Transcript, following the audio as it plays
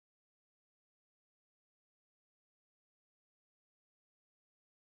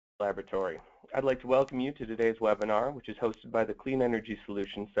Laboratory. I'd like to welcome you to today's webinar, which is hosted by the Clean Energy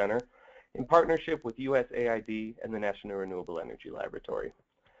Solutions Center in partnership with USAID and the National Renewable Energy Laboratory.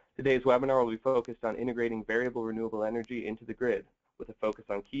 Today's webinar will be focused on integrating variable renewable energy into the grid, with a focus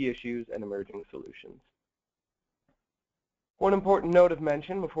on key issues and emerging solutions. One important note of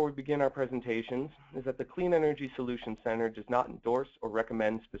mention before we begin our presentations is that the Clean Energy Solutions Center does not endorse or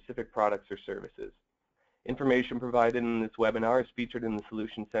recommend specific products or services. Information provided in this webinar is featured in the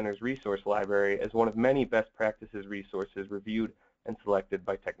Solutions Center's resource library as one of many best practices resources reviewed and selected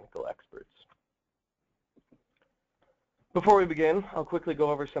by technical experts. Before we begin, I'll quickly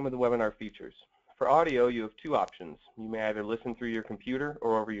go over some of the webinar features. For audio, you have two options. You may either listen through your computer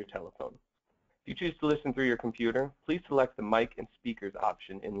or over your telephone. If you choose to listen through your computer, please select the mic and speakers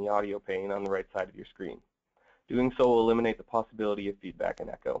option in the audio pane on the right side of your screen. Doing so will eliminate the possibility of feedback and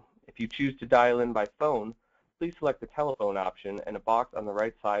echo. If you choose to dial in by phone, please select the telephone option, and a box on the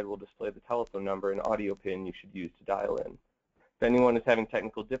right side will display the telephone number and audio pin you should use to dial in. If anyone is having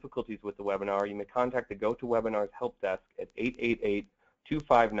technical difficulties with the webinar, you may contact the GoToWebinar's help desk at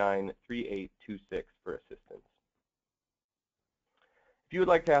 888-259-3826 for assistance. If you would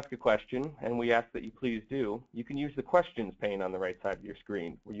like to ask a question, and we ask that you please do, you can use the questions pane on the right side of your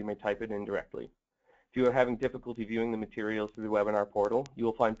screen, where you may type it in directly. If you are having difficulty viewing the materials through the webinar portal, you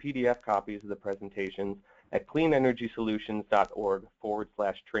will find PDF copies of the presentations at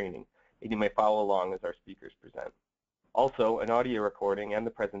cleanenergysolutions.org/training, and you may follow along as our speakers present. Also, an audio recording and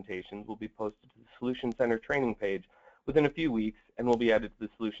the presentations will be posted to the Solutions Center training page within a few weeks and will be added to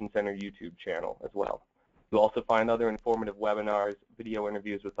the Solutions Center YouTube channel as well. You'll also find other informative webinars, video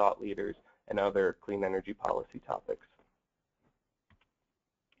interviews with thought leaders, and other clean energy policy topics.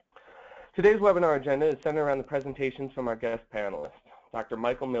 Today's webinar agenda is centered around the presentations from our guest panelists, Dr.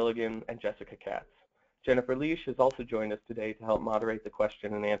 Michael Milligan and Jessica Katz. Jennifer Leash has also joined us today to help moderate the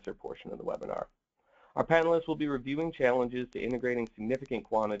question and answer portion of the webinar. Our panelists will be reviewing challenges to integrating significant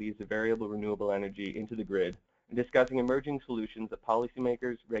quantities of variable renewable energy into the grid and discussing emerging solutions that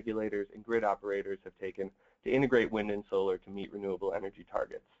policymakers, regulators, and grid operators have taken to integrate wind and solar to meet renewable energy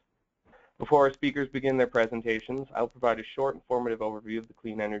targets. Before our speakers begin their presentations, I'll provide a short informative overview of the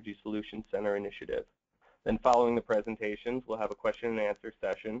Clean Energy Solutions Center initiative. Then following the presentations, we'll have a question and answer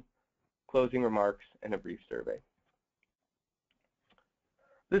session, closing remarks, and a brief survey.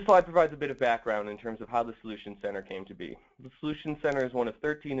 This slide provides a bit of background in terms of how the Solutions Center came to be. The Solutions Center is one of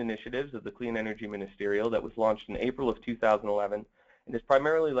 13 initiatives of the Clean Energy Ministerial that was launched in April of 2011 and is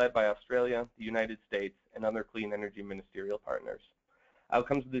primarily led by Australia, the United States, and other clean energy ministerial partners.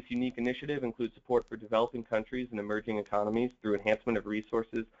 Outcomes of this unique initiative include support for developing countries and emerging economies through enhancement of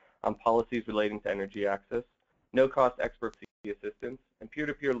resources on policies relating to energy access, no-cost expert fee assistance, and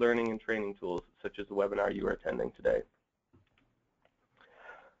peer-to-peer learning and training tools, such as the webinar you are attending today.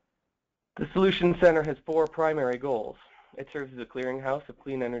 The Solutions Center has four primary goals. It serves as a clearinghouse of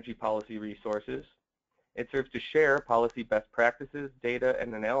clean energy policy resources. It serves to share policy best practices, data,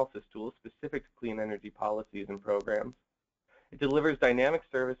 and analysis tools specific to clean energy policies and programs. It delivers dynamic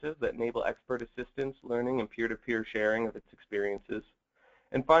services that enable expert assistance, learning, and peer-to-peer sharing of its experiences.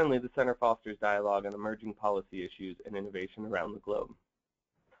 And finally, the Center fosters dialogue on emerging policy issues and innovation around the globe.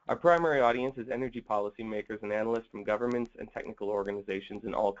 Our primary audience is energy policymakers and analysts from governments and technical organizations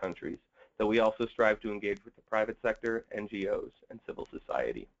in all countries, though we also strive to engage with the private sector, NGOs, and civil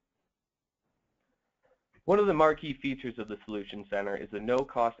society. One of the marquee features of the Solutions Center is the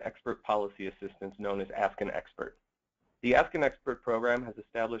no-cost expert policy assistance known as Ask an Expert. The Ask an Expert program has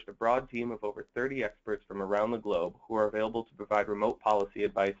established a broad team of over 30 experts from around the globe who are available to provide remote policy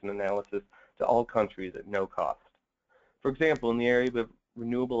advice and analysis to all countries at no cost. For example, in the area of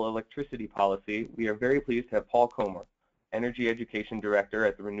renewable electricity policy, we are very pleased to have Paul Comer, Energy Education Director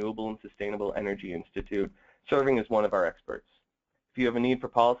at the Renewable and Sustainable Energy Institute, serving as one of our experts. If you have a need for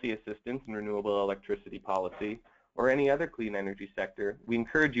policy assistance in renewable electricity policy or any other clean energy sector, we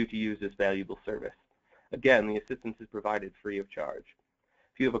encourage you to use this valuable service. Again, the assistance is provided free of charge.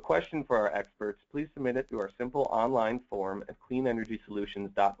 If you have a question for our experts, please submit it through our simple online form at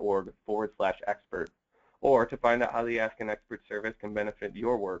cleanenergysolutions.org/expert. Or to find out how the Ask an Expert service can benefit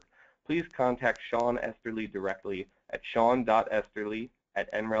your work, please contact Sean Esterly directly at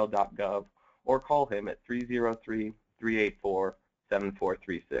sean.esterly@nrel.gov or call him at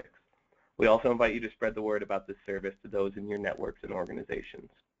 303-384-7436. We also invite you to spread the word about this service to those in your networks and organizations.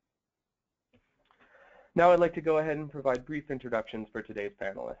 Now I'd like to go ahead and provide brief introductions for today's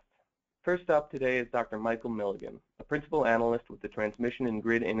panelists. First up today is Dr. Michael Milligan, a principal analyst with the Transmission and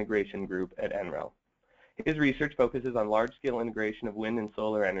Grid Integration Group at NREL. His research focuses on large-scale integration of wind and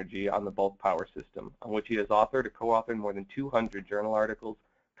solar energy on the bulk power system, on which he has authored or co-authored more than 200 journal articles,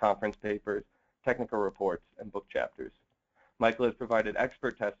 conference papers, technical reports, and book chapters. Michael has provided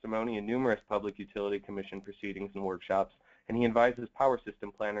expert testimony in numerous Public Utility Commission proceedings and workshops, and he advises power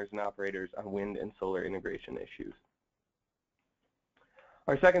system planners and operators on wind and solar integration issues.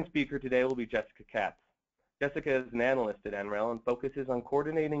 Our second speaker today will be Jessica Katz. Jessica is an analyst at NREL and focuses on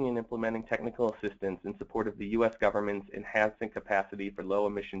coordinating and implementing technical assistance in support of the U.S. government's Enhancing Capacity for Low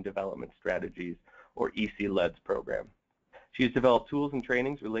Emission Development Strategies, or EC-LEDS program. She has developed tools and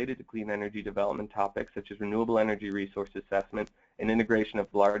trainings related to clean energy development topics such as renewable energy resource assessment and integration of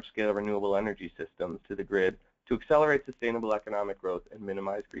large-scale renewable energy systems to the grid to accelerate sustainable economic growth and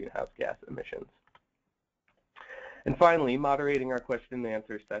minimize greenhouse gas emissions. And finally, moderating our question and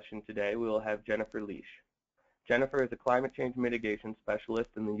answer session today, we will have Jennifer Leash. Jennifer is a climate change mitigation specialist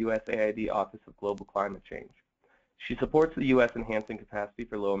in the USAID Office of Global Climate Change. She supports the U.S. Enhancing Capacity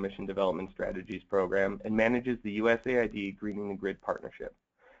for Low Emission Development Strategies program and manages the USAID Greening the Grid partnership.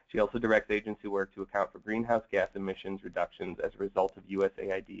 She also directs agency work to account for greenhouse gas emissions reductions as a result of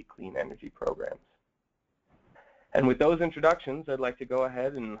USAID clean energy programs. And with those introductions, I'd like to go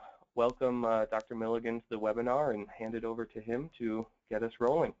ahead and welcome Dr. Milligan to the webinar and hand it over to him to get us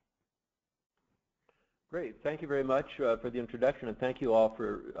rolling. Great. Thank you very much for the introduction, and thank you all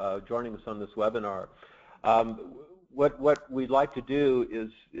for joining us on this webinar. What we'd like to do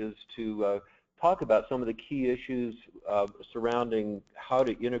is to talk about some of the key issues surrounding how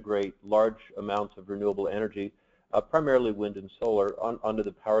to integrate large amounts of renewable energy, primarily wind and solar, onto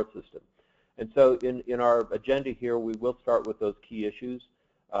the power system. And so in our agenda here, we will start with those key issues,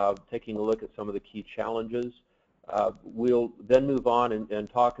 taking a look at some of the key challenges. We'll then move on and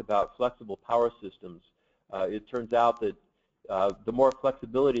talk about flexible power systems. It turns out that the more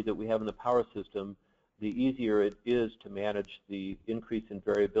flexibility that we have in the power system, the easier it is to manage the increase in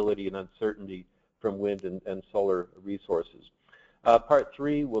variability and uncertainty from wind and solar resources. Part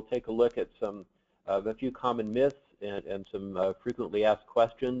 3, we'll take a look at a few common myths and some frequently asked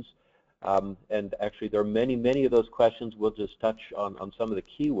questions. And actually, there are many of those questions. We'll just touch on some of the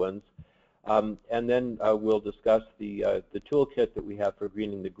key ones. And then we'll discuss the toolkit that we have for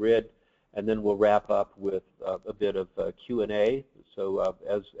greening the grid. And then we'll wrap up with a bit of Q&A. So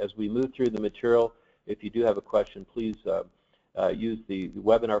as we move through the material, if you do have a question, please use the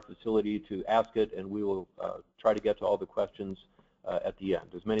webinar facility to ask it, and we will try to get to all the questions at the end,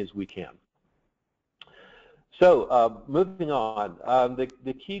 as many as we can. So moving on,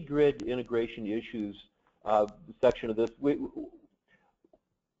 the key grid integration issues section of this,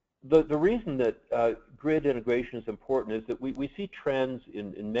 the reason that grid integration is important is that we see trends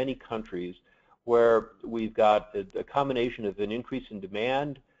in many countries where we've got a combination of an increase in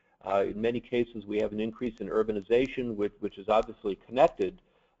demand. In many cases, we have an increase in urbanization, which is obviously connected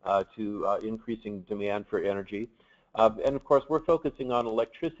to increasing demand for energy. And of course, we're focusing on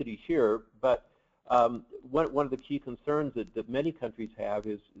electricity here, but one of the key concerns that many countries have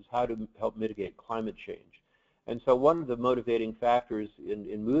is how to help mitigate climate change. And so one of the motivating factors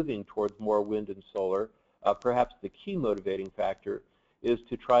in moving towards more wind and solar, perhaps the key motivating factor, is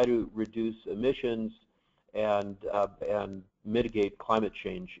to try to reduce emissions and mitigate climate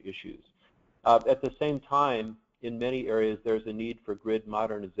change issues. At the same time, in many areas, there's a need for grid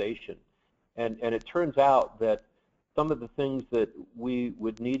modernization. And it turns out that some of the things that we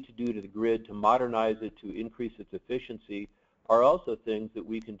would need to do to the grid to modernize it, to increase its efficiency, are also things that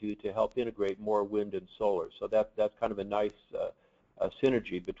we can do to help integrate more wind and solar. So that's kind of a nice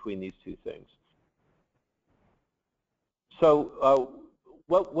synergy between these two things. So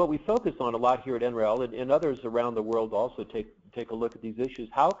what we focus on a lot here at NREL, and others around the world also take a look at these issues.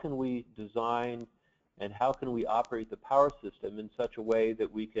 How can we design and how can we operate the power system in such a way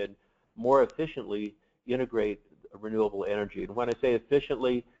that we can more efficiently integrate renewable energy? And when I say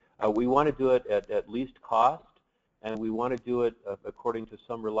efficiently, we want to do it at least cost, and we want to do it according to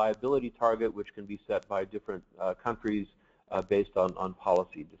some reliability target, which can be set by different countries based on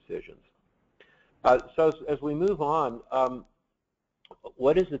policy decisions. So as we move on,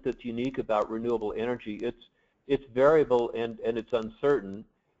 what is it that's unique about renewable energy? It's variable and it's uncertain,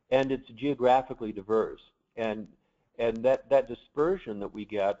 and it's geographically diverse. And that dispersion that we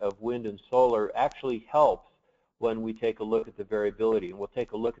get of wind and solar actually helps when we take a look at the variability, and we'll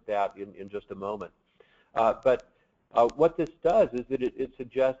take a look at that in just a moment. But what this does is that it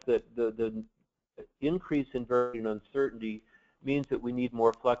suggests that the increase in variability and uncertainty means that we need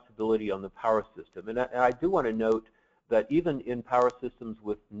more flexibility on the power system. And I do want to note that even in power systems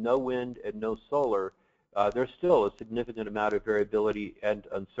with no wind and no solar, there's still a significant amount of variability and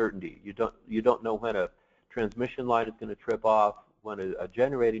uncertainty. You don't know when a transmission line is going to trip off, when a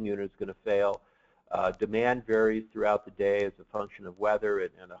generating unit is going to fail. Demand varies throughout the day as a function of weather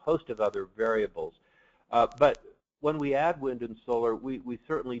and a host of other variables. But when we add wind and solar, we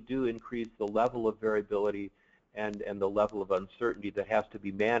certainly do increase the level of variability and the level of uncertainty that has to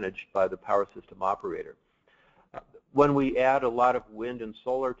be managed by the power system operator. When we add a lot of wind and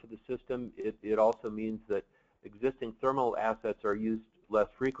solar to the system, it also means that existing thermal assets are used less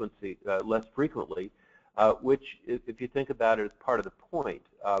frequently, which, if you think about it, is part of the point.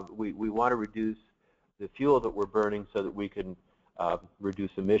 We want to reduce the fuel that we're burning so that we can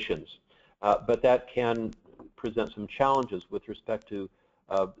reduce emissions. But that can present some challenges with respect to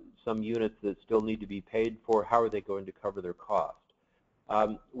some units that still need to be paid for. How are they going to cover their cost?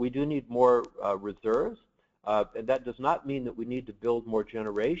 We do need more reserves, and that does not mean that we need to build more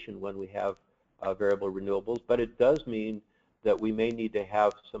generation when we have variable renewables, but it does mean that we may need to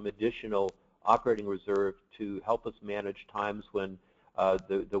have some additional operating reserve to help us manage times when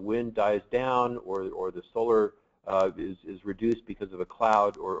the wind dies down or the solar is reduced because of a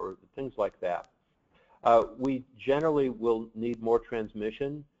cloud or things like that. We generally will need more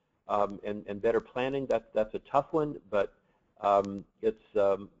transmission and better planning. That's a tough one, but it's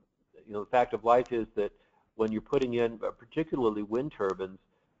the fact of life is that when you're putting in particularly wind turbines,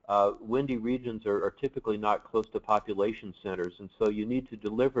 windy regions are typically not close to population centers, and so you need to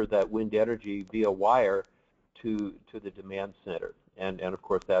deliver that wind energy via wire to the demand center, and of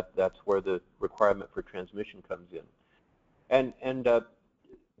course that's where the requirement for transmission comes in. And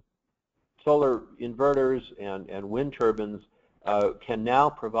solar inverters and wind turbines can now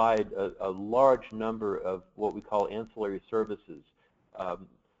provide a large number of what we call ancillary services,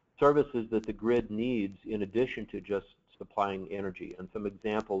 services that the grid needs in addition to just supplying energy. And some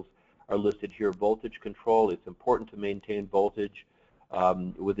examples are listed here. Voltage control. It's important to maintain voltage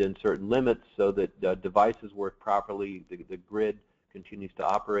within certain limits so that devices work properly, the grid continues to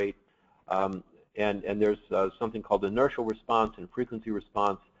operate. And there's something called inertial response and frequency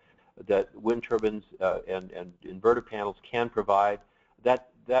response that wind turbines and inverter panels can provide.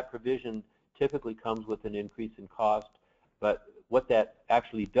 That provision typically comes with an increase in cost, but what that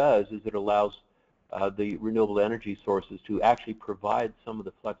actually does is it allows the renewable energy sources to actually provide some of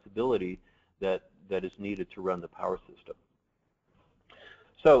the flexibility that is needed to run the power system.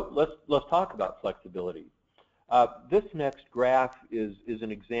 So let's talk about flexibility. This next graph is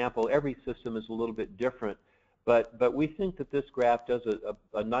an example. Every system is a little bit different, but we think that this graph does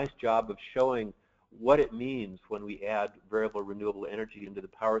a nice job of showing what it means when we add variable renewable energy into the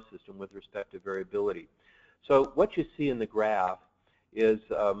power system with respect to variability. So what you see in the graph is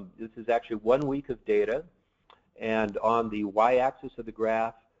this is actually 1 week of data, and on the y-axis of the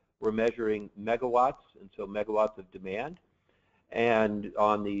graph we're measuring megawatts, and so megawatts of demand, and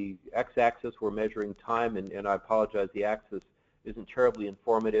on the x-axis we're measuring time, and I apologize, the axis isn't terribly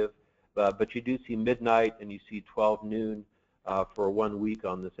informative, but you do see midnight and you see 12 noon for 1 week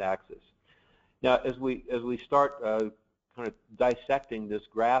on this axis. Now as we start kind of dissecting this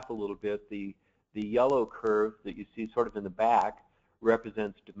graph a little bit, the yellow curve that you see sort of in the back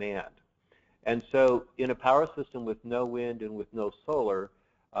represents demand. And so in a power system with no wind and with no solar,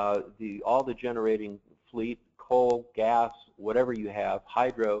 all the generating fleet, coal, gas, whatever you have,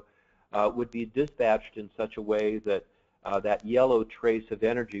 hydro, would be dispatched in such a way that that yellow trace of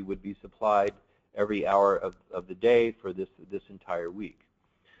energy would be supplied every hour of the day for this entire week.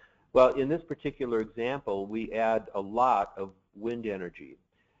 Well, in this particular example, we add a lot of wind energy.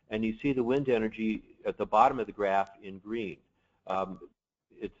 And you see the wind energy at the bottom of the graph in green.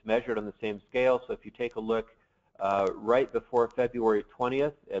 It's measured on the same scale, so if you take a look right before February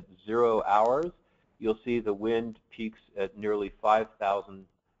 20th at 0 hours, you'll see the wind peaks at nearly 5,000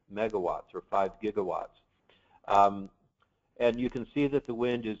 megawatts or 5 gigawatts. And you can see that the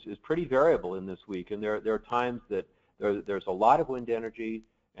wind is pretty variable in this week, and there are times that there's a lot of wind energy,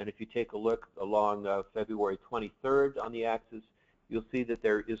 and if you take a look along February 23rd on the axis, you'll see that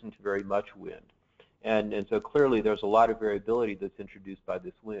there isn't very much wind. And so clearly there's a lot of variability that's introduced by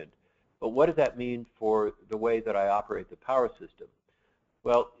this wind. But what does that mean for the way that I operate the power system?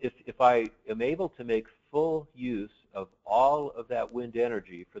 Well, if I am able to make full use of all of that wind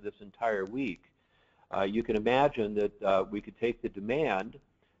energy for this entire week, you can imagine that we could take the demand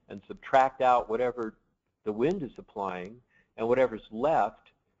and subtract out whatever the wind is supplying, and whatever's left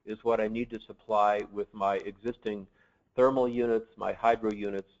is what I need to supply with my existing thermal units, my hydro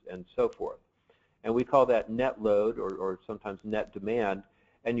units, and so forth. And we call that net load or sometimes net demand,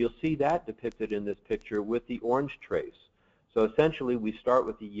 and you'll see that depicted in this picture with the orange trace. So essentially we start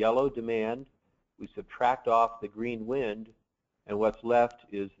with the yellow demand, we subtract off the green wind, and what's left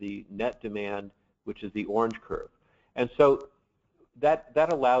is the net demand, which is the orange curve. And so that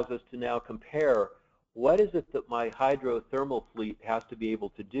allows us to now compare what is it that my hydrothermal fleet has to be able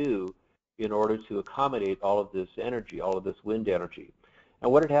to do in order to accommodate all of this energy, all of this wind energy?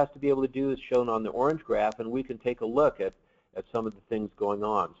 And what it has to be able to do is shown on the orange graph, and we can take a look at some of the things going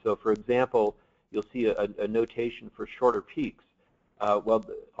on. So for example, you'll see a notation for shorter peaks. Well,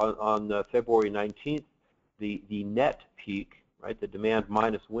 on February 19th, the net peak, right, the demand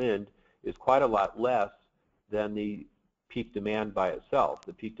minus wind, is quite a lot less than the peak demand by itself.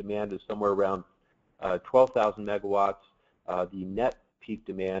 The peak demand is somewhere around 12,000 megawatts. The net peak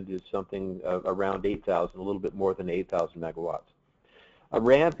demand is something around 8,000, a little bit more than 8,000 megawatts. A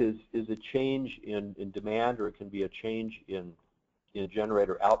ramp is a change in demand, or it can be a change in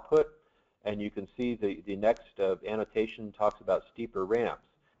generator output. And you can see the next annotation talks about steeper ramps.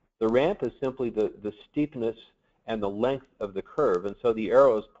 The ramp is simply the steepness and the length of the curve. And so the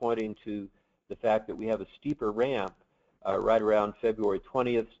arrow is pointing to the fact that we have a steeper ramp right around February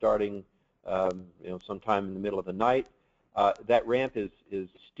 20th, starting sometime in the middle of the night. That ramp is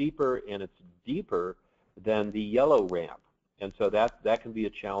steeper and it's deeper than the yellow ramp. And so that can be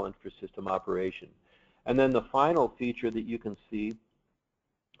a challenge for system operation. And then the final feature that you can see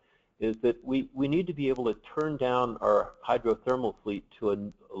is that we need to be able to turn down our hydrothermal fleet to a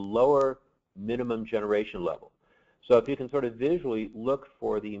lower minimum generation level. So if you can sort of visually look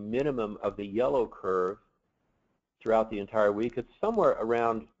for the minimum of the yellow curve throughout the entire week, it's somewhere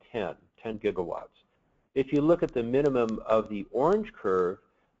around 10 gigawatts. If you look at the minimum of the orange curve,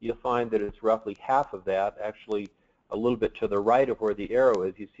 you'll find that it's roughly half of that, actually a little bit to the right of where the arrow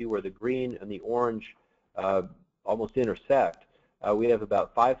is. You see where the green and the orange almost intersect. We have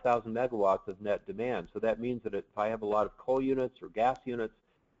about 5,000 megawatts of net demand. So that means that if I have a lot of coal units or gas units,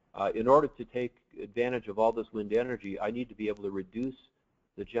 in order to take advantage of all this wind energy, I need to be able to reduce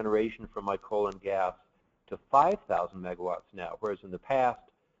the generation from my coal and gas to 5,000 megawatts now, whereas in the past,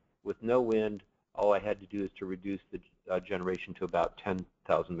 with no wind, all I had to do is to reduce the generation to about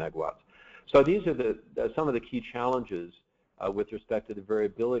 10,000 megawatts. So these are some of the key challenges with respect to the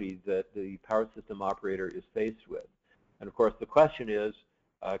variability that the power system operator is faced with. And of course, the question is,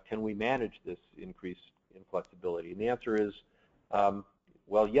 can we manage this increase in flexibility? And the answer is,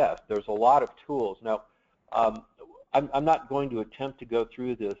 well, yes, there's a lot of tools. Now, I'm not going to attempt to go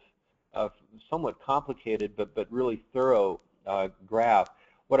through this somewhat complicated but really thorough graph.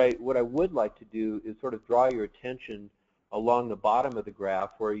 What I would like to do is sort of draw your attention along the bottom of the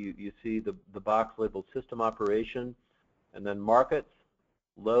graph where you see the box labeled system operation, and then markets,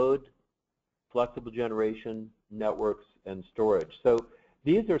 load, flexible generation, networks, and storage. So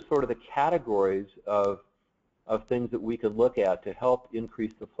these are sort of the categories of things that we can look at to help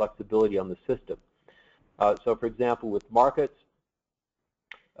increase the flexibility on the system. So for example, with markets,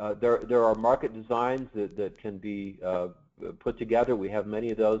 there are market designs that can be put together. We have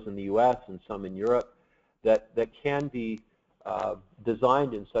many of those in the US and some in Europe that can be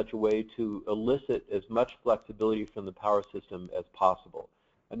designed in such a way to elicit as much flexibility from the power system as possible.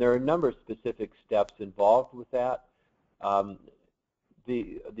 And there are a number of specific steps involved with that.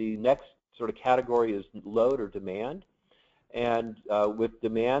 The next sort of category is load or demand. And with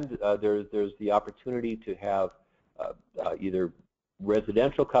demand, there's the opportunity to have either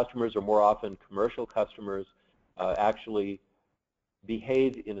residential customers or more often commercial customers actually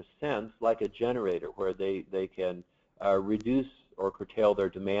behave in a sense like a generator, where they can reduce or curtail their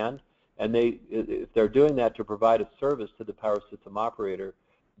demand. And if they're doing that to provide a service to the power system operator,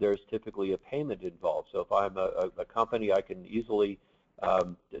 there's typically a payment involved. So if I'm a company, I can easily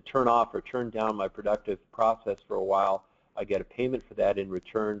turn off or turn down my productive process for a while. I get a payment for that in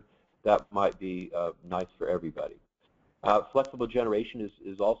return. That might be nice for everybody. Flexible generation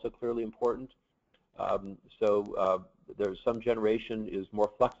is also clearly important. There's some generation is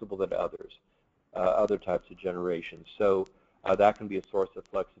more flexible than others, other types of generation. So that can be a source of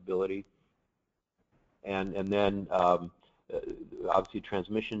flexibility. And then obviously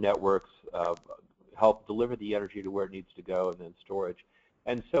transmission networks help deliver the energy to where it needs to go, and then storage.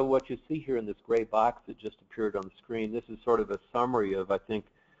 And so what you see here in this gray box that just appeared on the screen, this is sort of a summary of, I think,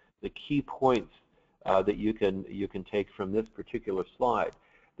 the key points that you can take from this particular slide.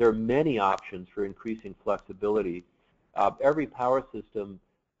 There are many options for increasing flexibility. Every power system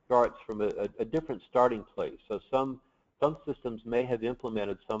starts from a different starting place. So some systems may have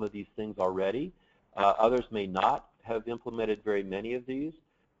implemented some of these things already. Others may not have implemented very many of these,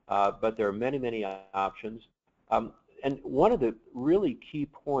 but there are many, many options. And one of the really key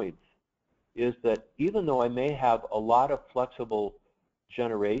points is that even though I may have a lot of flexible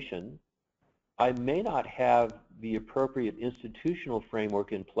generation, I may not have the appropriate institutional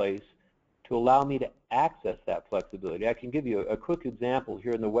framework in place to allow me to access that flexibility. I can give you a quick example.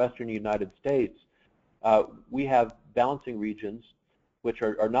 Here in the western United States, We have balancing regions, which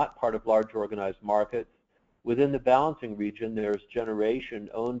are not part of large organized markets. Within the balancing region, there's generation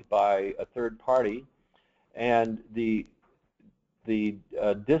owned by a third party, and the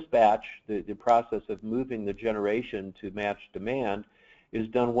dispatch, the process of moving the generation to match demand, is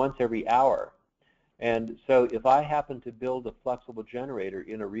done once every hour. And so if I happen to build a flexible generator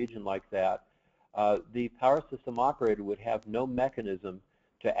in a region like that, the power system operator would have no mechanism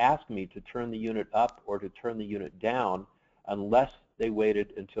to ask me to turn the unit up or to turn the unit down unless they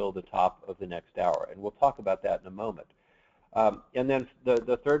waited until the top of the next hour. And we'll talk about that in a moment. And then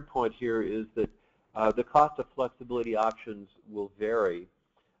the third point here is that the cost of flexibility options will vary,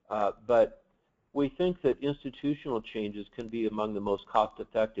 but we think that institutional changes can be among the most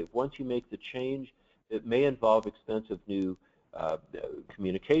cost-effective. Once you make the change, it may involve expensive new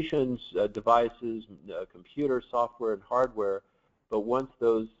communications devices, computer software and hardware, but once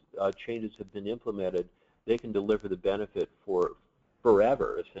those changes have been implemented, they can deliver the benefit for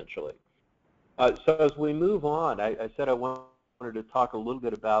forever, essentially. So as we move on, I said I wanted to talk a little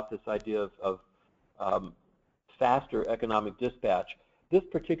bit about this idea of faster economic dispatch. This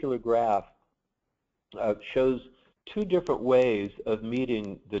particular graph shows two different ways of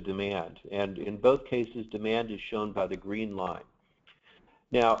meeting the demand, and in both cases demand is shown by the green line.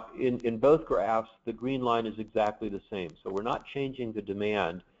 Now in both graphs the green line is exactly the same, so we're not changing the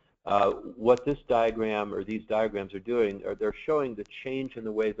demand. What this diagram or these diagrams are doing are they're showing the change in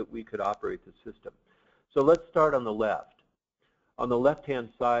the way that we could operate the system. So let's start on the left. On the left-hand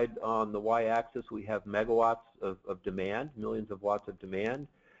side, on the y-axis, we have megawatts of demand, millions of watts of demand.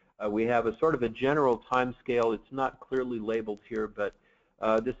 We have a sort of a general time scale. It's not clearly labeled here, but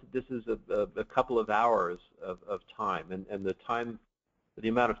this is a couple of hours of time, and the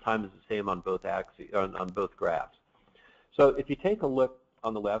amount of time is the same on both axes, on both graphs. So if you take a look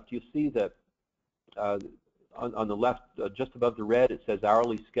on the left, you see that on the left, just above the red, it says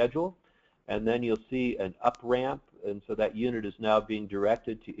hourly schedule, and then you'll see an up ramp, and so that unit is now being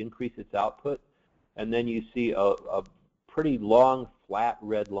directed to increase its output, and then you see a pretty long flat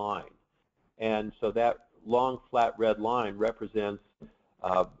red line, and so that long flat red line represents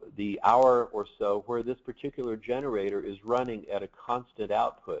the hour or so where this particular generator is running at a constant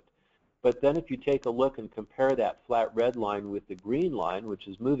output. But then if you take a look and compare that flat red line with the green line, which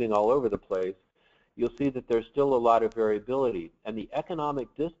is moving all over the place, you'll see that there's still a lot of variability, and the economic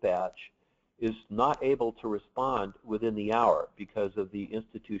dispatch is not able to respond within the hour because of the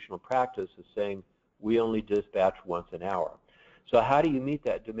institutional practice of saying we only dispatch once an hour. So how do you meet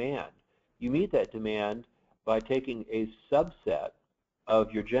that demand? You meet that demand by taking a subset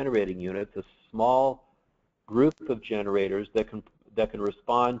of your generating units, a small group of generators that can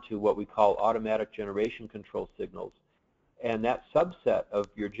respond to what we call automatic generation control signals, and that subset of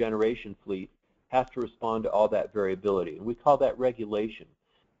your generation fleet has to respond to all that variability, and we call that regulation.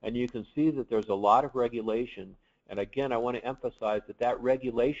 And you can see that there's a lot of regulation, and again I want to emphasize that that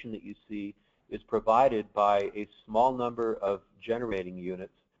regulation that you see is provided by a small number of generating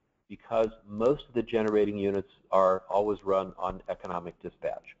units, because most of the generating units are always run on economic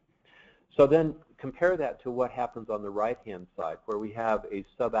dispatch. So then compare that to what happens on the right-hand side, where we have a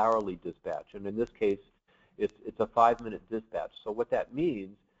sub-hourly dispatch, and in this case it's a 5-minute dispatch. So what that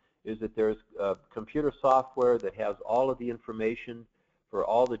means is that there's computer software that has all of the information for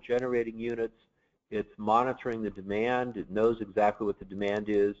all the generating units. It's monitoring the demand. It knows exactly what the demand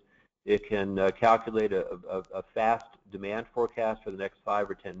is. It can calculate a fast demand forecast for the next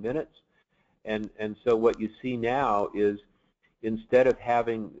 5 or 10 minutes. And so what you see now is, instead of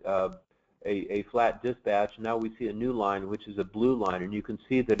having a flat dispatch, now we see a new line, which is a blue line, and you can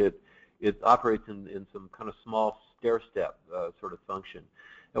see that it operates in some kind of small stair-step sort of function.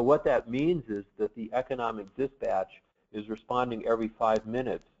 And what that means is that the economic dispatch is responding every 5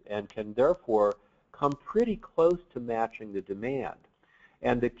 minutes and can therefore come pretty close to matching the demand.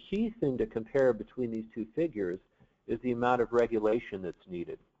 And the key thing to compare between these two figures is the amount of regulation that's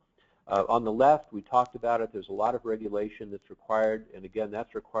needed. On the left, we talked about it, there's a lot of regulation that's required, and again,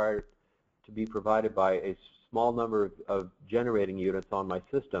 that's required to be provided by a small number of generating units on my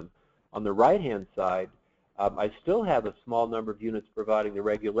system. On the right-hand side, I still have a small number of units providing the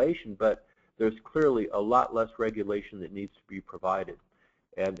regulation, but there's clearly a lot less regulation that needs to be provided.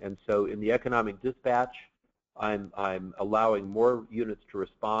 And so in the economic dispatch, I'm allowing more units to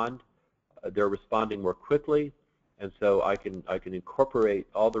respond. They're responding more quickly, and so I can incorporate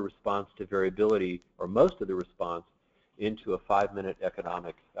all the response to variability, or most of the response, into a 5-minute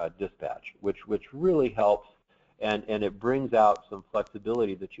economic dispatch, which really helps, and it brings out some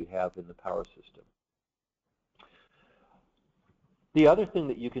flexibility that you have in the power system. The other thing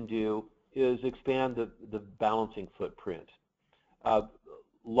that you can do is expand the balancing footprint.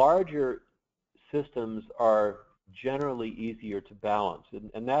 Larger systems are generally easier to balance,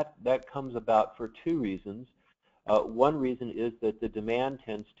 and that comes about for two reasons. One reason is that the demand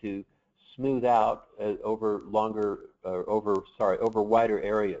tends to smooth out over wider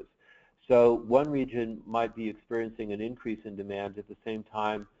areas. So one region might be experiencing an increase in demand at the same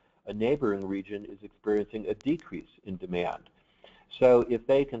time a neighboring region is experiencing a decrease in demand. So if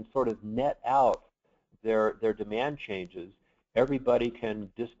they can sort of net out their demand changes, everybody can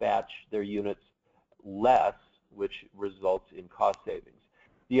dispatch their units less, which results in cost savings.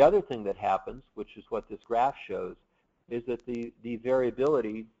 The other thing that happens, which is what this graph shows, is that the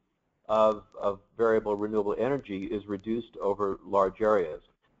variability of variable renewable energy is reduced over large areas.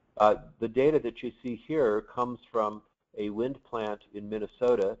 The data that you see here comes from a wind plant in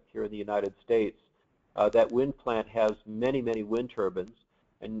Minnesota, here in the United States. That wind plant has many, many wind turbines,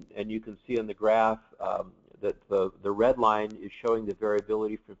 and you can see in the graph that the red line is showing the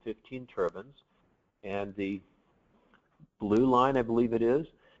variability from 15 turbines, and the blue line, I believe it is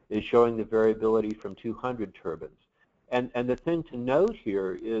showing the variability from 200 turbines. And the thing to note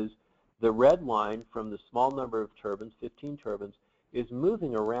here is the red line from the small number of turbines, 15 turbines, is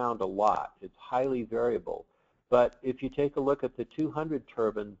moving around a lot. It's highly variable. But if you take a look at the 200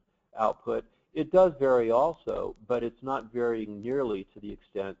 turbine output, it does vary also, but it's not varying nearly to the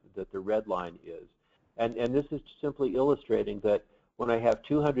extent that the red line is. And this is simply illustrating that when I have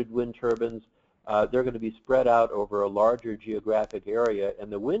 200 wind turbines, they're going to be spread out over a larger geographic area,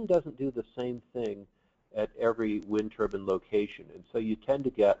 and the wind doesn't do the same thing at every wind turbine location, and so you tend to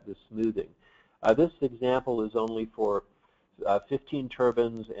get the smoothing. This example is only for 15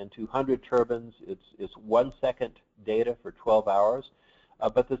 turbines and 200 turbines. It's 1 second data for 12 hours,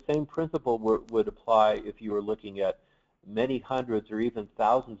 but the same principle would apply if you were looking at many hundreds or even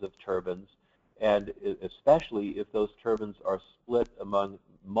thousands of turbines, and especially if those turbines are split among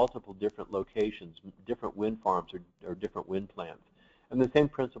multiple different locations, different wind farms or different wind plants. And the same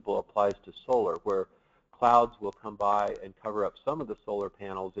principle applies to solar, where clouds will come by and cover up some of the solar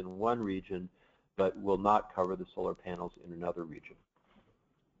panels in one region, but will not cover the solar panels in another region.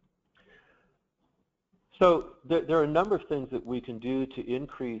 So there are a number of things that we can do to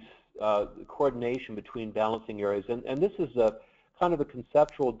increase coordination between balancing areas, and this is a kind of a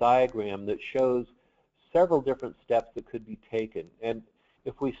conceptual diagram that shows several different steps that could be taken. And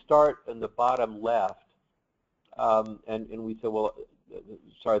if we start in the bottom left, and we say, well,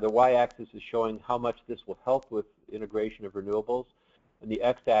 sorry, the y-axis is showing how much this will help with integration of renewables, and the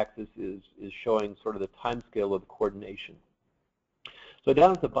x-axis is showing sort of the time scale of the coordination. So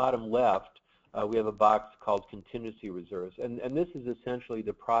down at the bottom left, we have a box called contingency reserves, and this is essentially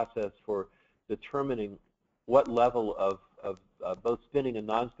the process for determining what level of both spinning and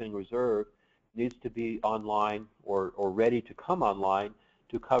non-spinning reserve needs to be online or ready to come online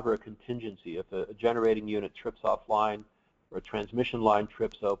to cover a contingency. If a generating unit trips offline or a transmission line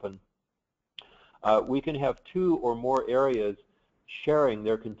trips open, we can have two or more areas sharing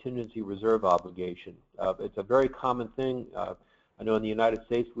their contingency reserve obligation. It's a very common thing. I know in the United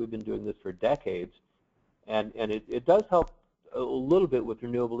States we've been doing this for decades, and it does help a little bit with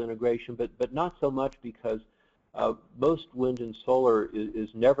renewable integration, but not so much, because most wind and solar is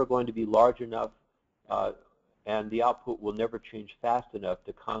never going to be large enough, and the output will never change fast enough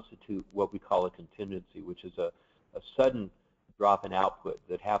to constitute what we call a contingency, which is a sudden drop in output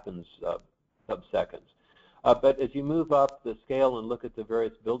that happens sub-seconds. But as you move up the scale and look at the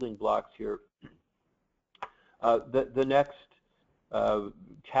various building blocks here, the next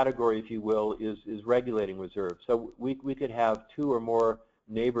category, if you will, is regulating reserves. So we could have two or more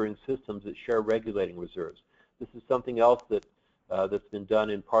neighboring systems that share regulating reserves. This is something else that's been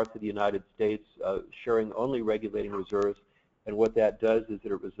done in parts of the United States, sharing only regulating reserves, and what that does is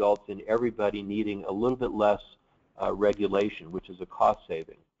that it results in everybody needing a little bit less regulation, which is a cost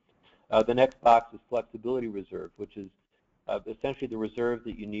saving. The next box is flexibility reserve, which is essentially the reserve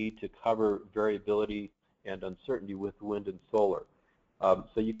that you need to cover variability and uncertainty with wind and solar.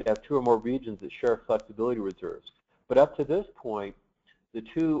 So you could have two or more regions that share flexibility reserves. But up to this point, the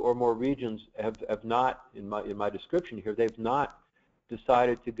two or more regions have not, in my description here, they've not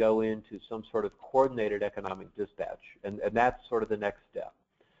decided to go into some sort of coordinated economic dispatch, and that's sort of the next step.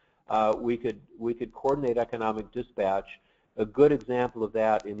 We could coordinate economic dispatch. A good example of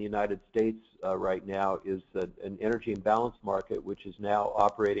that in the United States right now is an energy imbalance market, which is now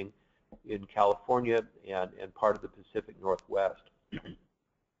operating in California and part of the Pacific Northwest.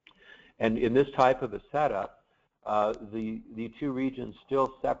 And in this type of a setup, the two regions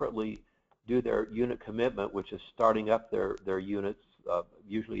still separately do their unit commitment, which is starting up their units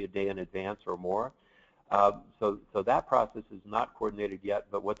usually a day in advance or more. So that process is not coordinated yet,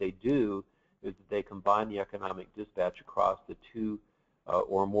 but what they do is that they combine the economic dispatch across the two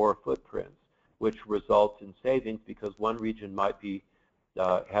or more footprints, which results in savings because one region might be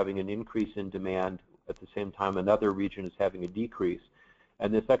having an increase in demand at the same time another region is having a decrease.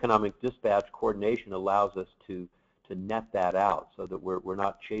 And this economic dispatch coordination allows us to net that out so that we're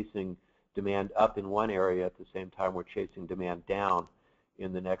not chasing demand up in one area at the same time we're chasing demand down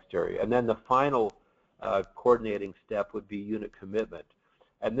in the next area. And then the final coordinating step would be unit commitment.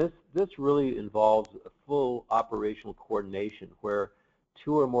 And this really involves a full operational coordination where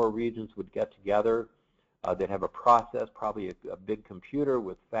two or more regions would get together. They'd have a process, probably a big computer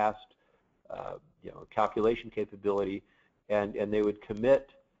with fast calculation capability, and they would commit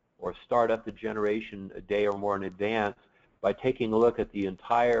or start up the generation a day or more in advance by taking a look at the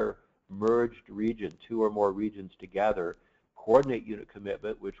entire merged region, two or more regions together, coordinate unit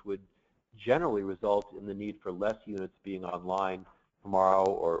commitment, which would generally result in the need for less units being online tomorrow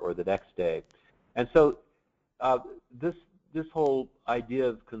or the next day. And so this whole idea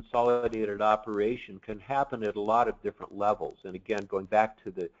of consolidated operation can happen at a lot of different levels. And again, going back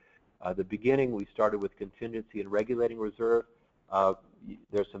to the beginning, we started with contingency and regulating reserve.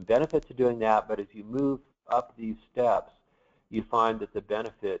 There's some benefit to doing that, but as you move up these steps, you find that the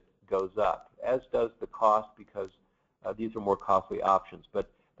benefit goes up, as does the cost, because these are more costly options.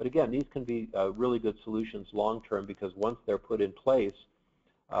 But again, these can be really good solutions long term, because once they're put in place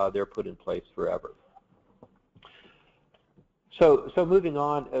forever. So moving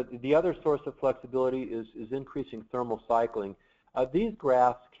on, the other source of flexibility is increasing thermal cycling. These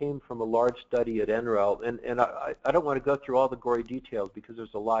graphs came from a large study at NREL, and I don't want to go through all the gory details because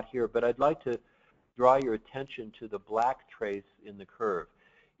there's a lot here, but I'd like to draw your attention to the black trace in the curve.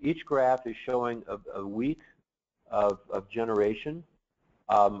 Each graph is showing a week of generation.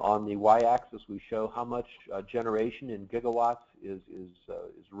 On the y-axis, we show how much generation in gigawatts is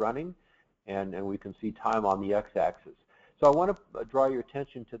running, and we can see time on the x-axis. So I want to draw your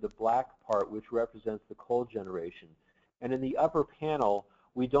attention to the black part, which represents the coal generation. And in the upper panel,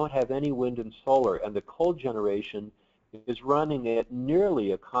 we don't have any wind and solar, and the coal generation is running at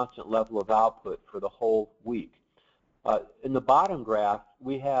nearly a constant level of output for the whole week. In the bottom graph,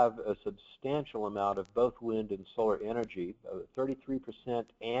 we have a substantial amount of both wind and solar energy. 33%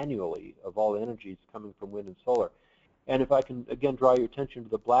 annually of all energy is coming from wind and solar. And if I can, again, draw your attention to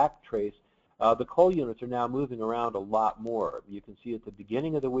the black trace, the coal units are now moving around a lot more. You can see at the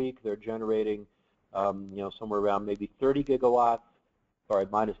beginning of the week, they're generating somewhere around maybe 30 gigawatts, sorry,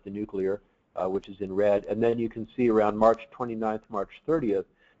 minus the nuclear, which is in red. And then you can see around March 29th, March 30th,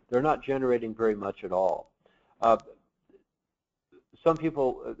 they're not generating very much at all. Some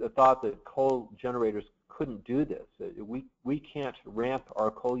people thought that coal generators couldn't do this. We can't ramp our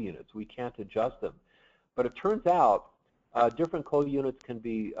coal units. We can't adjust them. But it turns out different coal units can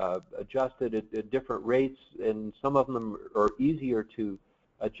be adjusted at different rates, and some of them are easier to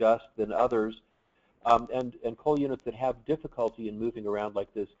adjust than others. And coal units that have difficulty in moving around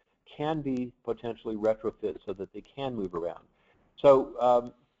like this can be potentially retrofit so that they can move around.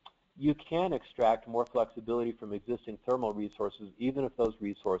 So you can extract more flexibility from existing thermal resources, even if those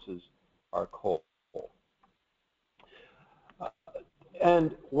resources are coal.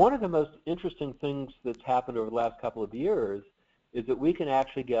 And one of the most interesting things that's happened over the last couple of years is that we can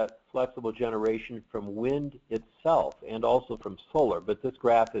actually get flexible generation from wind itself and also from solar. But this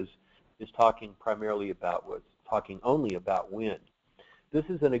graph is talking primarily about only about wind. This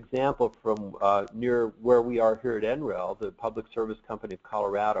is an example from near where we are here at NREL, the Public Service Company of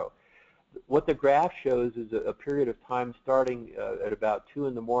Colorado. What the graph shows is a period of time starting at about 2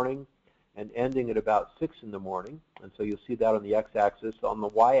 in the morning and ending at about 6 in the morning. And so you'll see that on the x-axis. On the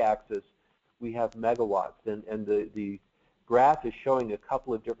y-axis, we have megawatts. And the graph is showing a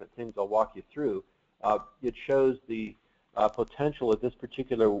couple of different things I'll walk you through. It shows the potential of this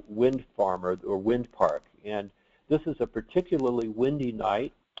particular wind farm or wind park. And this is a particularly windy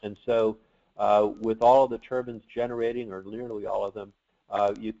night. And so with all of the turbines generating, or nearly all of them,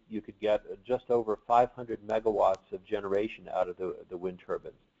 you could get just over 500 megawatts of generation out of the wind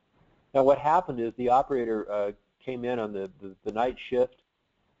turbines. Now what happened is the operator came in on the night shift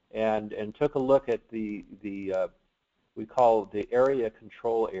and took a look at the we call the area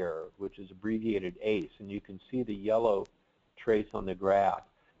control error, which is abbreviated ACE, and you can see the yellow trace on the graph.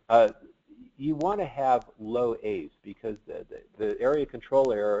 You want to have low ACE because the area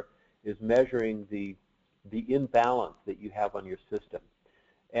control error is measuring the imbalance that you have on your system.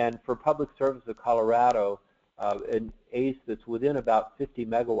 And for Public Service of Colorado, an ACE that's within about 50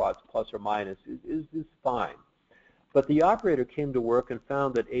 megawatts plus or minus is fine. But the operator came to work and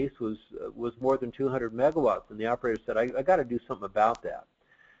found that ACE was more than 200 megawatts, and the operator said, I got to do something about that.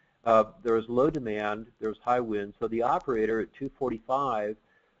 There was low demand, there was high wind, so the operator at 2:45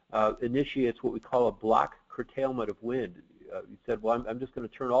 initiates what we call a block curtailment of wind. He said, well, I'm just going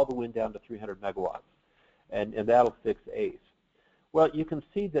to turn all the wind down to 300 megawatts, and that'll fix ACE. Well, you can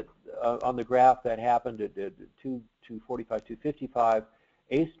see that on the graph that happened at 2:45, 2:55,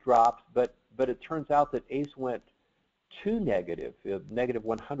 ACE dropped, but it turns out that ACE went to negative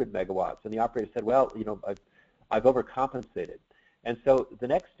 100 megawatts, and the operator said, well, you know, I've overcompensated. And so the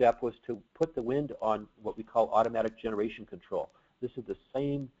next step was to put the wind on what we call automatic generation control. This is the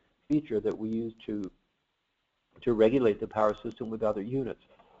same feature that we use to regulate the power system with other units.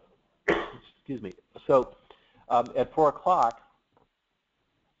 Excuse me. So at 4 o'clock,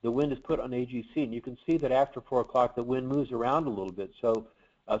 the wind is put on AGC, and you can see that after 4 o'clock, the wind moves around a little bit. So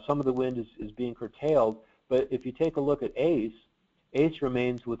some of the wind is being curtailed. But if you take a look at ACE, ACE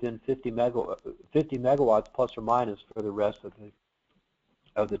remains within 50 megawatts plus or minus for the rest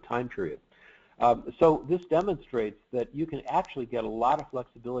of the time period. So this demonstrates that you can actually get a lot of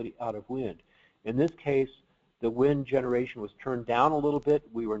flexibility out of wind. In this case, the wind generation was turned down a little bit.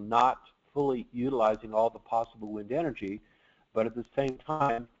 We were not fully utilizing all the possible wind energy, but at the same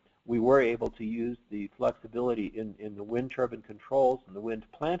time, we were able to use the flexibility in the wind turbine controls and the wind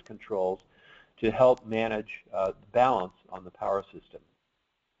plant controls to help manage the balance on the power system.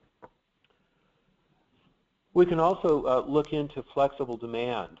 We can also look into flexible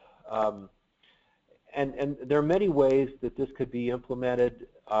demand. And there are many ways that this could be implemented,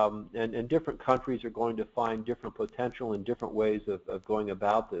 and different countries are going to find different potential and different ways of going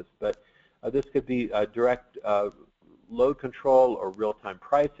about this. But this could be direct load control or real-time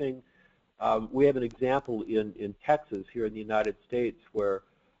pricing. We have an example in Texas here in the United States where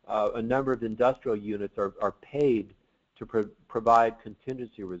a number of industrial units are paid to provide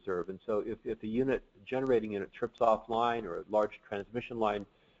contingency reserve. And so if a generating unit trips offline or a large transmission line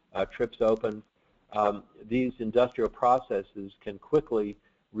trips open, these industrial processes can quickly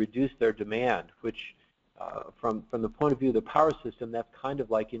reduce their demand, which from the point of view of the power system, that's kind of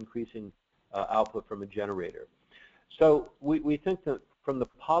like increasing output from a generator. So we think that from the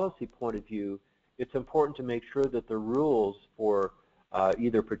policy point of view, it's important to make sure that the rules for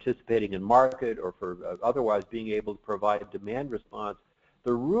either participating in market or for otherwise being able to provide demand response,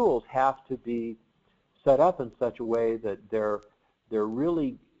 the rules have to be set up in such a way that they're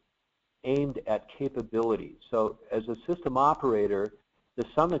really aimed at capability. So as a system operator, to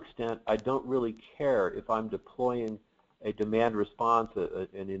some extent, I don't really care if I'm deploying a demand response,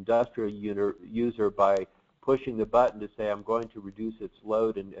 an industrial user by pushing the button to say I'm going to reduce its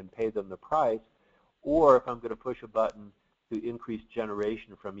load and pay them the price, or if I'm going to push a button to increase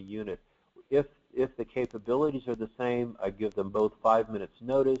generation from a unit. If the capabilities are the same, I give them both 5 minutes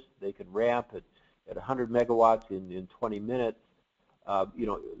notice. They can ramp at 100 megawatts in 20 minutes. You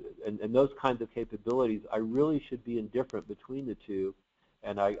know, and those kinds of capabilities, I really should be indifferent between the two,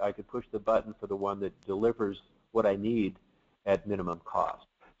 and I could push the button for the one that delivers what I need at minimum cost.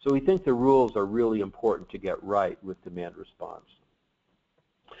 So we think the rules are really important to get right with demand response.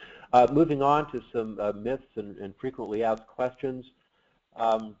 Moving on to some myths and frequently asked questions.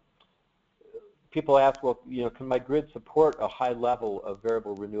 People ask, well, you know, can my grid support a high level of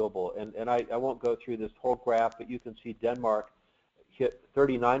variable renewable? And I won't go through this whole graph, but you can see Denmark hit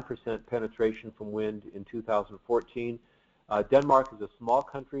 39% penetration from wind in 2014. Denmark is a small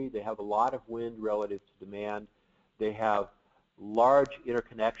country. They have a lot of wind relative to demand. They have large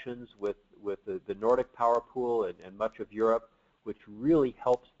interconnections with the Nordic power pool and much of Europe, which really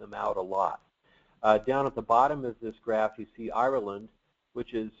helps them out a lot. Down at the bottom of this graph, you see Ireland,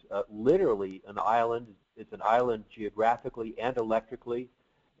 which is literally an island. It's an island geographically and electrically.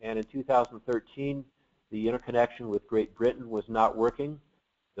 And in 2013, the interconnection with Great Britain was not working.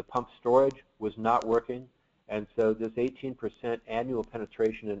 The pump storage was not working. And so this 18% annual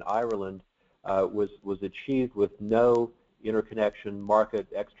penetration in Ireland was achieved with no interconnection market,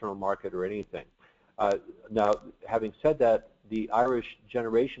 external market, or anything. Now, having said that, the Irish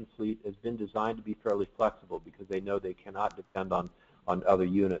generation fleet has been designed to be fairly flexible because they know they cannot depend on other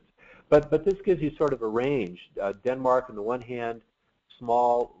units. But this gives you sort of a range. Denmark, on the one hand,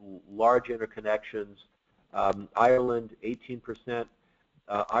 small, large interconnections. Ireland, 18%.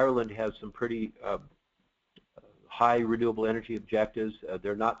 Ireland has some pretty high renewable energy objectives.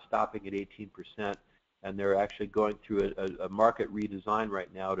 They're not stopping at 18%, and they're actually going through a market redesign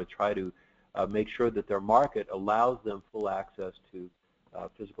right now to try to make sure that their market allows them full access to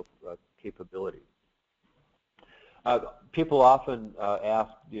physical capability. People often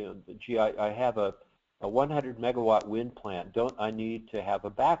ask, you know, gee, I have a a 100 megawatt wind plant, don't I need to have a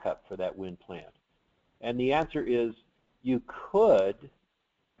backup for that wind plant? And the answer is you could,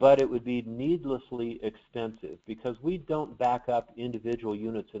 but it would be needlessly expensive because we don't back up individual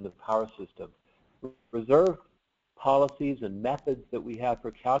units in the power system. Reserve policies and methods that we have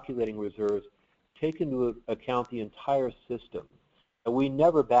for calculating reserves take into account the entire system. And we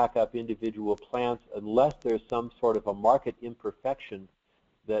never back up individual plants unless there's some sort of a market imperfection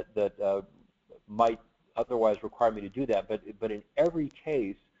that might otherwise require me to do that. But in every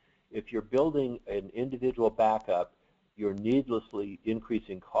case, if you're building an individual backup, you're needlessly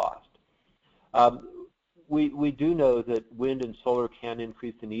increasing cost. We do know that wind and solar can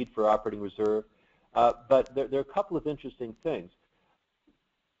increase the need for operating reserve, but there are a couple of interesting things.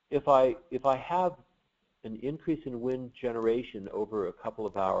 If I have an increase in wind generation over a couple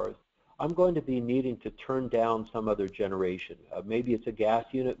of hours, I'm going to be needing to turn down some other generation. Maybe it's a gas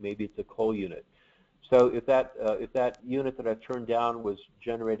unit, maybe it's a coal unit. So if that unit that I've turned down was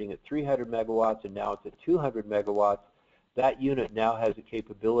generating at 300 megawatts and now it's at 200 megawatts, that unit now has the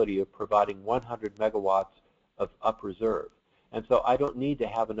capability of providing 100 megawatts of up reserve. And so I don't need to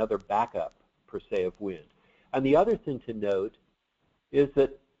have another backup, per se, of wind. And the other thing to note is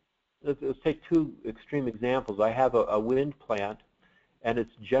that, let's take two extreme examples. I have a wind plant, and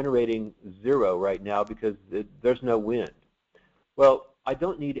it's generating 0 right now because there's no wind. Well, I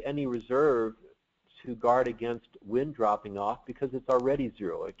don't need any reserve to guard against wind dropping off because it's already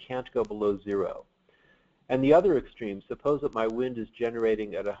 0. It can't go below 0. And the other extreme, suppose that my wind is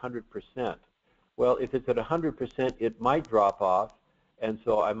generating at 100%. Well, if it's at 100%, it might drop off, and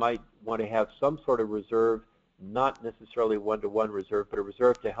so I might want to have some sort of reserve, not necessarily one-to-one reserve, but a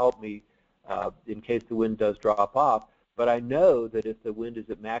reserve to help me in case the wind does drop off. But I know that if the wind is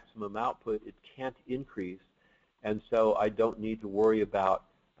at maximum output, it can't increase, and so I don't need to worry about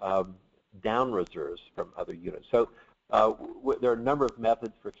down reserves from other units. So there are a number of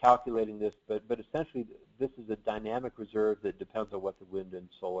methods for calculating this, but essentially this is a dynamic reserve that depends on what the wind and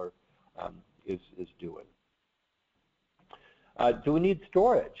solar is doing. Do we need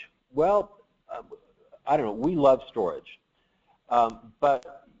storage? Well, I don't know. We love storage,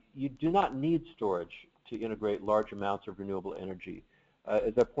 but you do not need storage to integrate large amounts of renewable energy.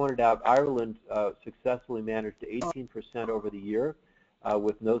 As I pointed out, Ireland successfully managed 18% over the year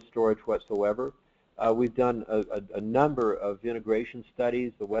with no storage whatsoever. We've done a number of integration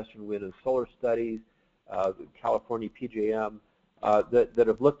studies, the Western Wind and Solar studies, the California PJM, that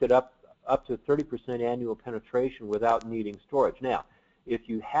have looked at up to 30% annual penetration without needing storage. Now, if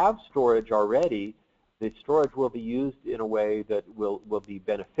you have storage already, the storage will be used in a way that will be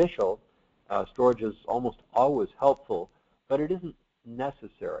beneficial. Storage is almost always helpful, but it isn't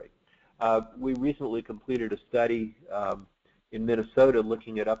necessary. We recently completed a study in Minnesota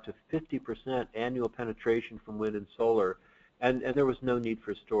looking at up to 50% annual penetration from wind and solar, and there was no need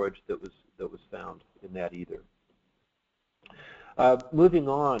for storage that was found in that either. Moving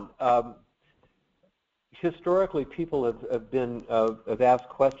on, historically people have asked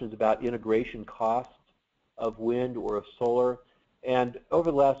questions about integration costs of wind or of solar, and over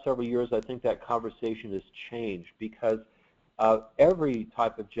the last several years I think that conversation has changed because every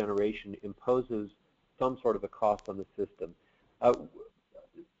type of generation imposes some sort of a cost on the system.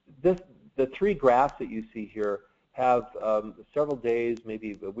 The three graphs that you see here have several days,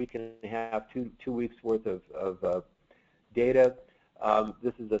 maybe a week and a half, two weeks worth of data.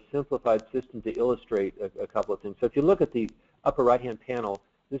 This is a simplified system to illustrate a couple of things. So if you look at the upper right-hand panel,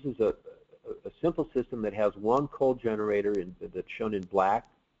 this is a simple system that has one coal generator that's shown in black,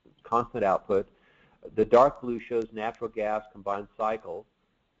 constant output. The dark blue shows natural gas combined cycle,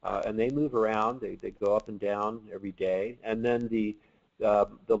 and they move around. They go up and down every day. And then the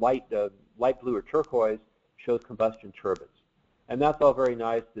light blue or turquoise shows combustion turbines. And that's all very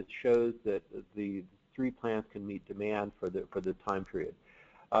nice. That shows that the three plants can meet demand for the time period.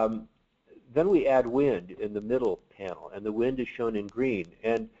 Then we add wind in the middle panel, and the wind is shown in green.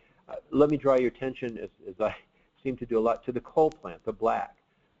 And let me draw your attention, as I seem to do a lot, to the coal plant, the black.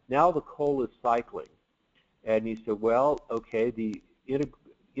 Now the coal is cycling. And you say, well, okay,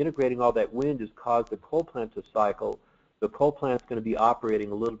 integrating all that wind has caused the coal plant to cycle. The coal plant's going to be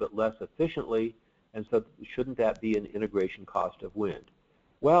operating a little bit less efficiently, and so shouldn't that be an integration cost of wind?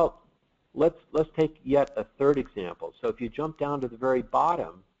 Well, let's take yet a third example. So if you jump down to the very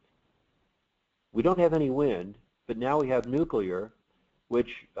bottom, we don't have any wind, but now we have nuclear, which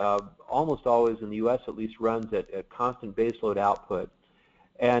almost always in the U.S. at least runs at constant baseload output.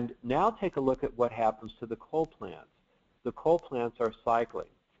 And now take a look at what happens to the coal plants. The coal plants are cycling.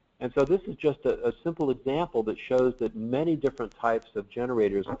 And so this is just a simple example that shows that many different types of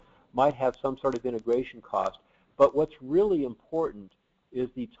generators might have some sort of integration cost. But what's really important is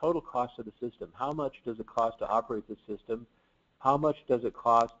the total cost of the system. How much does it cost to operate the system? How much does it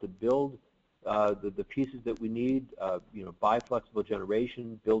cost to build the pieces that we need, buy flexible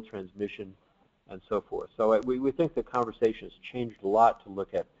generation, build transmission, and so forth. So we think the conversation has changed a lot to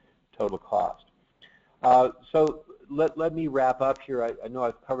look at total cost. So let me wrap up here. I know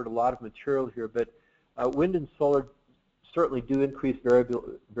I've covered a lot of material here, but wind and solar certainly do increase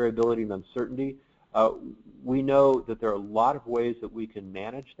variability and uncertainty. We know that there are a lot of ways that we can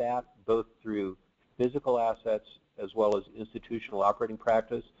manage that, both through physical assets as well as institutional operating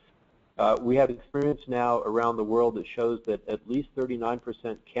practice. We have experience now around the world that shows that at least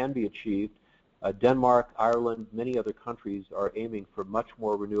 39% can be achieved. Denmark, Ireland, many other countries are aiming for much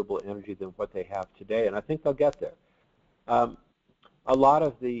more renewable energy than what they have today, and I think they'll get there. A lot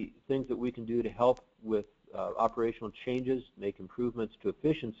of the things that we can do to help with operational changes, make improvements to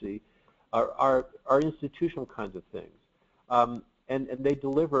efficiency, are institutional kinds of things. And they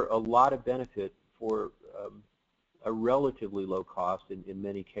deliver a lot of benefit for a relatively low cost in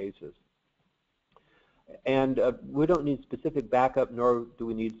many cases. And we don't need specific backup, nor do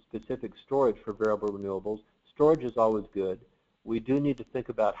we need specific storage for variable renewables. Storage is always good. We do need to think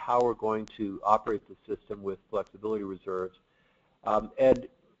about how we're going to operate the system with flexibility reserves. And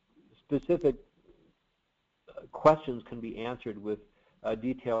specific questions can be answered with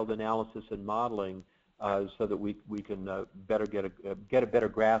detailed analysis and modeling so that we can better get a better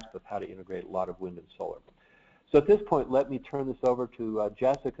grasp of how to integrate a lot of wind and solar. So at this point, let me turn this over to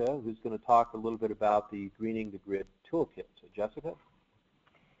Jessica, who's going to talk a little bit about the Greening the Grid Toolkit. So Jessica?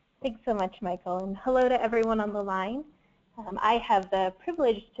 Thanks so much, Michael, and hello to everyone on the line. I have the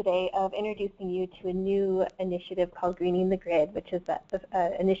privilege today of introducing you to a new initiative called Greening the Grid, which is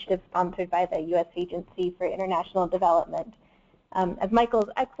an initiative sponsored by the U.S. Agency for International Development. As Michael's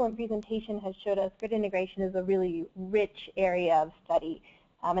excellent presentation has showed us, grid integration is a really rich area of study.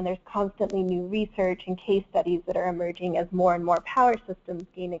 And there's constantly new research and case studies that are emerging as more and more power systems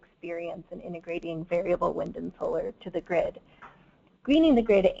gain experience in integrating variable wind and solar to the grid. Greening the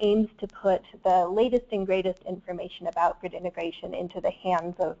Grid aims to put the latest and greatest information about grid integration into the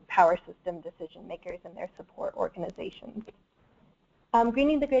hands of power system decision makers and their support organizations.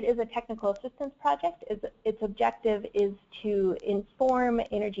 Greening the Grid is a technical assistance project. Its objective is to inform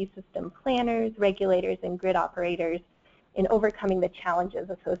energy system planners, regulators, and grid operators in overcoming the challenges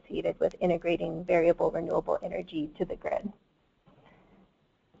associated with integrating variable renewable energy to the grid.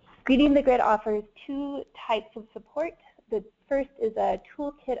 Greening the Grid offers two types of support. The first is a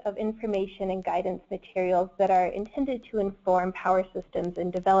toolkit of information and guidance materials that are intended to inform power systems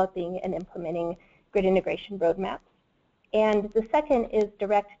in developing and implementing grid integration roadmaps. And the second is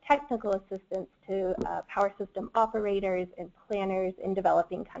direct technical assistance to power system operators and planners in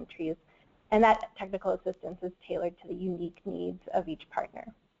developing countries. And that technical assistance is tailored to the unique needs of each partner.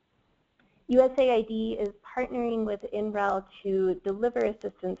 USAID is partnering with NREL to deliver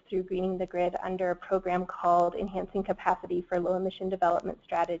assistance through Greening the Grid under a program called Enhancing Capacity for Low Emission Development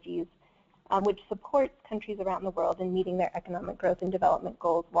Strategies, which supports countries around the world in meeting their economic growth and development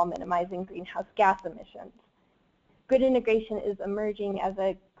goals while minimizing greenhouse gas emissions. Grid integration is emerging as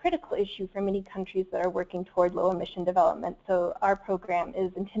a critical issue for many countries that are working toward low emission development, so our program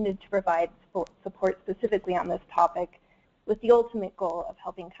is intended to provide support specifically on this topic with the ultimate goal of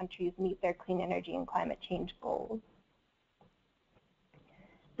helping countries meet their clean energy and climate change goals.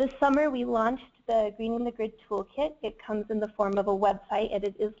 This summer we launched the Greening the Grid Toolkit. It comes in the form of a website and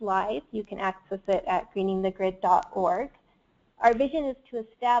it is live. You can access it at greeningthegrid.org. Our vision is to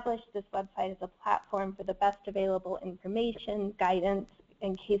establish this website as a platform for the best available information, guidance,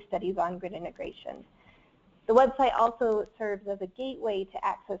 and case studies on grid integration. The website also serves as a gateway to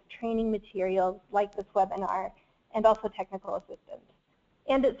access training materials like this webinar and also technical assistance.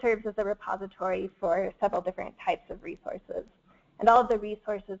 And it serves as a repository for several different types of resources. And all of the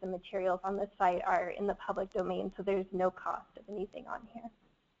resources and materials on this site are in the public domain, so there's no cost of anything on here.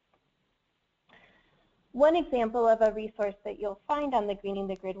 One example of a resource that you'll find on the Greening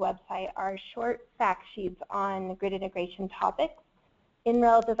the Grid website are short fact sheets on grid integration topics.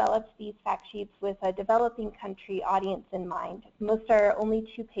 NREL develops these fact sheets with a developing country audience in mind. Most are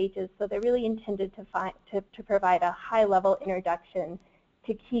only 2 pages, so they're really intended to provide a high-level introduction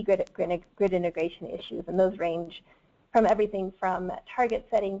to key grid integration issues, and those range from everything from target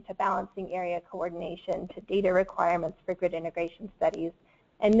setting to balancing area coordination to data requirements for grid integration studies,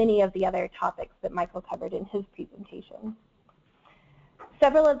 and many of the other topics that Michael covered in his presentation.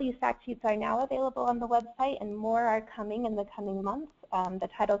 Several of these fact sheets are now available on the website, and more are coming in the coming months. The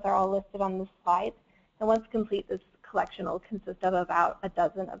titles are all listed on the slide, and once complete, this collection will consist of about a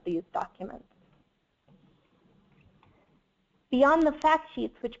dozen of these documents. Beyond the fact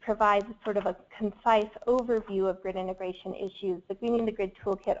sheets, which provides sort of a concise overview of grid integration issues, the Greening the Grid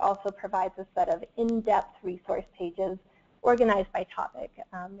Toolkit also provides a set of in-depth resource pages organized by topic,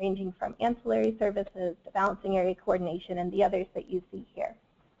 ranging from ancillary services to balancing area coordination and the others that you see here.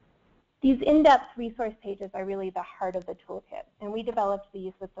 These in-depth resource pages are really the heart of the toolkit, and we developed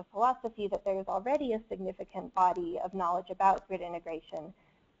these with the philosophy that there is already a significant body of knowledge about grid integration.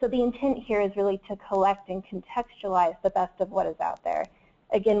 So the intent here is really to collect and contextualize the best of what is out there,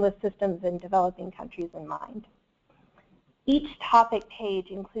 again with systems in developing countries in mind. Each topic page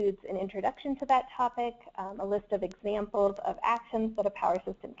includes an introduction to that topic, a list of examples of actions that a power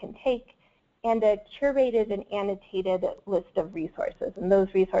system can take, and a curated and annotated list of resources. And those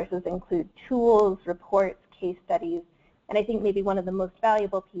resources include tools, reports, case studies, and I think maybe one of the most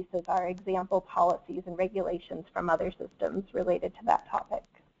valuable pieces are example policies and regulations from other systems related to that topic.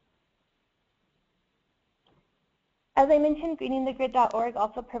 As I mentioned, greeningthegrid.org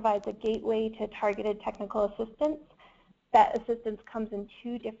also provides a gateway to targeted technical assistance. That assistance comes in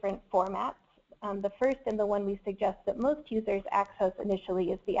two different formats. The first, and the one we suggest that most users access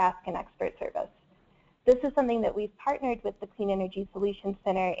initially, is the Ask an Expert service. This is something that we've partnered with the Clean Energy Solutions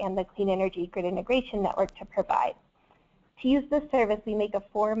Center and the Clean Energy Grid Integration Network to provide. To use this service, we make a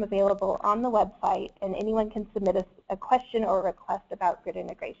form available on the website, and anyone can submit a question or a request about grid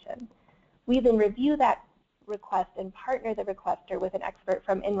integration. We then review that request and partner the requester with an expert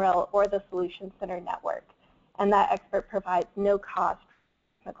from NREL or the Solutions Center network, and that expert provides no cost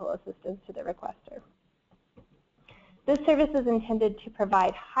technical assistance to the requester. This service is intended to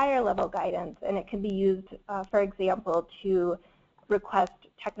provide higher level guidance, and it can be used, for example, to request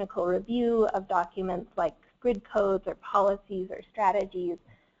technical review of documents like grid codes or policies or strategies,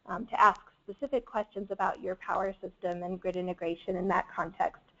 to ask specific questions about your power system and grid integration in that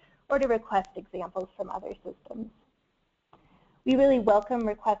context, or to request examples from other systems. We really welcome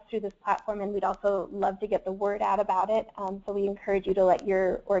requests through this platform, and we'd also love to get the word out about it, so we encourage you to let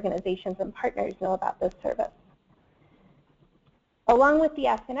your organizations and partners know about this service. Along with the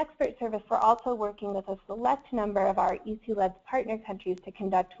Ask an Expert service, we're also working with a select number of our EC-led partner countries to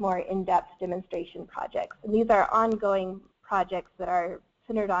conduct more in-depth demonstration projects. And these are ongoing projects that are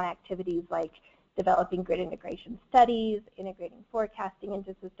centered on activities like developing grid integration studies, integrating forecasting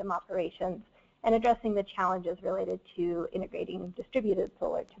into system operations, and addressing the challenges related to integrating distributed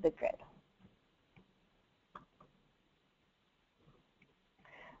solar to the grid.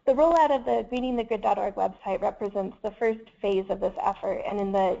 The rollout of the greeningthegrid.org website represents the first phase of this effort, and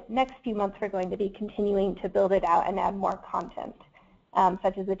in the next few months we're going to be continuing to build it out and add more content,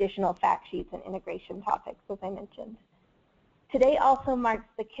 such as additional fact sheets and integration topics, as I mentioned. Today also marks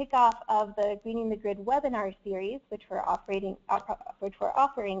the kickoff of the Greening the Grid webinar series, which we're offering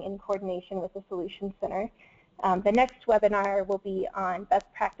in coordination with the Solutions Center. The next webinar will be on best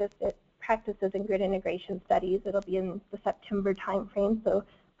practices in grid integration studies. It'll be in the September timeframe, so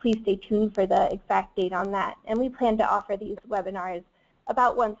please stay tuned for the exact date on that. And we plan to offer these webinars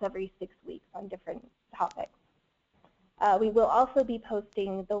about once every 6 weeks on different topics. We will also be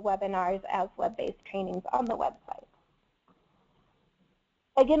posting the webinars as web-based trainings on the website.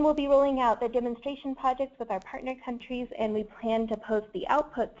 Again, we'll be rolling out the demonstration projects with our partner countries, and we plan to post the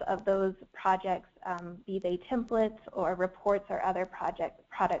outputs of those projects, be they templates or reports or other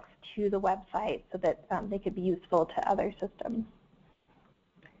products to the website so that they could be useful to other systems.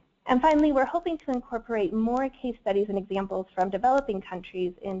 And finally, we're hoping to incorporate more case studies and examples from developing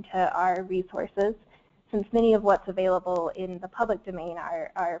countries into our resources, since many of what's available in the public domain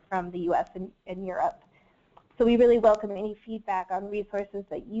are from the US and Europe. So we really welcome any feedback on resources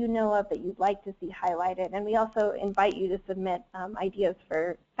that you know of that you'd like to see highlighted. And we also invite you to submit ideas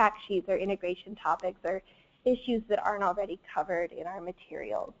for fact sheets or integration topics or issues that aren't already covered in our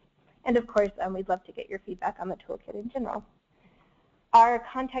materials. And of course, we'd love to get your feedback on the toolkit in general. Our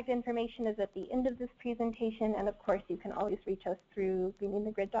contact information is at the end of this presentation, and of course you can always reach us through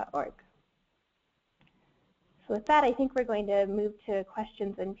greeningthegrid.org. So with that, I think we're going to move to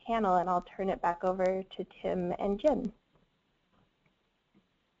questions and panel, and I'll turn it back over to Tim and Jen.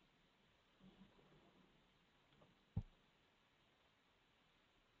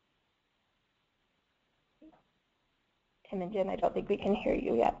 Tim and Jen, I don't think we can hear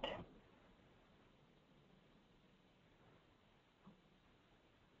you yet.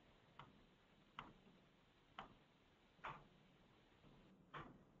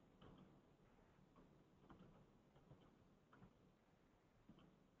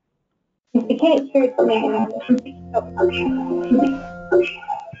 I can't hear something.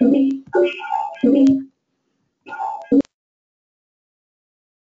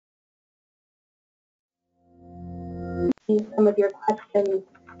 some of your questions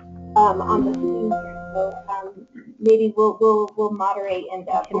on the screen here. So maybe we'll moderate and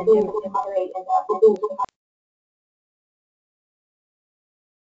Tim and Jim will moderate and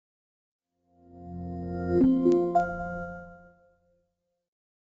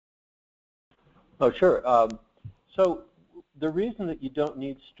Oh, sure. So the reason that you don't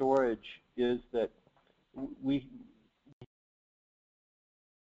need storage is that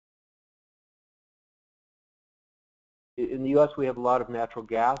in the U.S. we have a lot of natural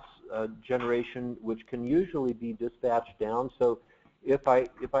gas generation, which can usually be dispatched down. So if I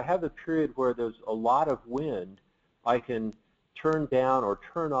have a period where there's a lot of wind, I can turn down or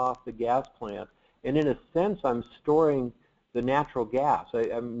turn off the gas plant, and in a sense I'm storing the natural gas.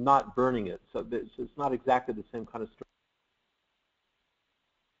 I'm not burning it, so it's not exactly the same kind of storage.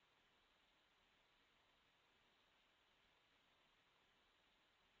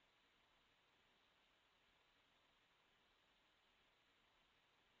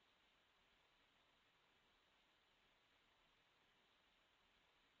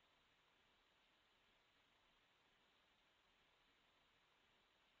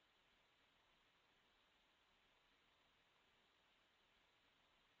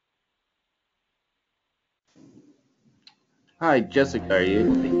 Hi, Jessica, are you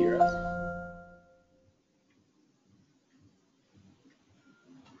able to hear us?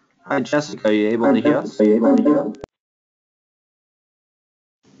 Hi, Jessica, are you able to hear us? Hi,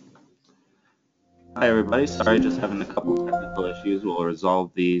 everybody. Sorry, just having a couple technical issues. We'll resolve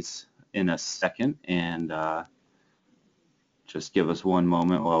these in a second, and just give us one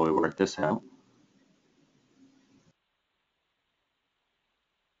moment while we work this out.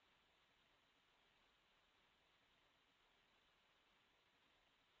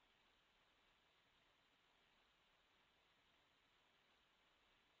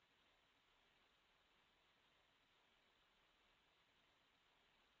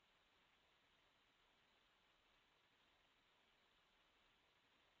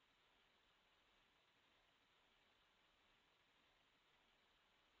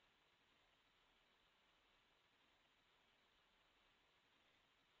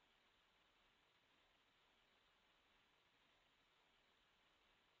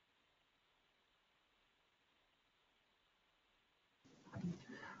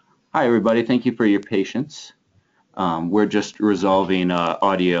 Hi, everybody. Thank you for your patience. We're just resolving an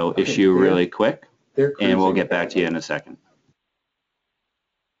audio issue really quick, and we'll get back to you in a second.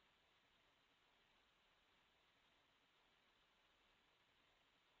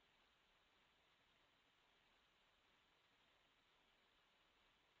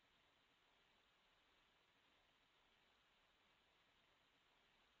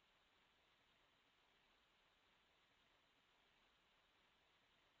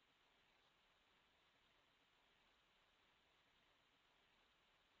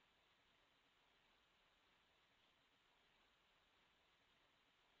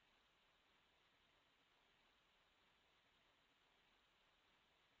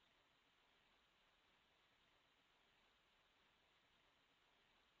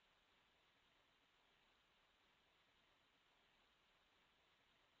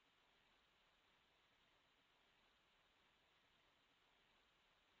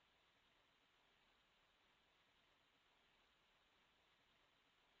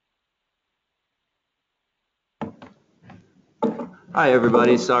 Hi,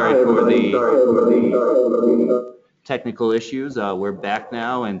 everybody. Sorry for the technical issues. We're back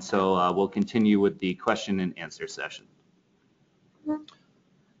now, and so we'll continue with the question and answer session.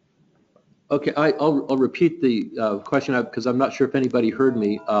 Okay, I'll repeat the question because I'm not sure if anybody heard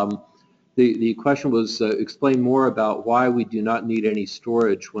me. The question was explain more about why we do not need any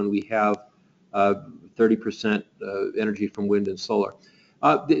storage when we have 30% energy from wind and solar.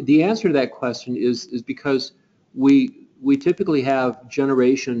 The answer to that question is because we typically have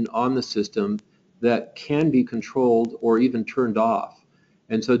generation on the system that can be controlled or even turned off.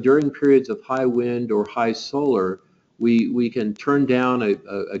 And so during periods of high wind or high solar, we can turn down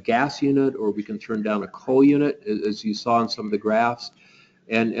a gas unit, or we can turn down a coal unit, as you saw in some of the graphs.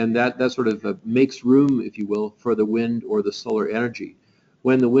 And that sort of makes room, if you will, for the wind or the solar energy.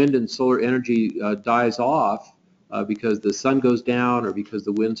 When the wind and solar energy dies off because the sun goes down or because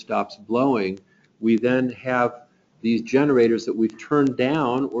the wind stops blowing, we then have these generators that we've turned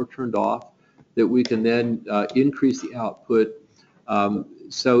down or turned off that we can then increase the output.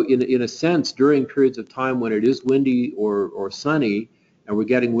 So in a sense, during periods of time when it is windy or sunny and we're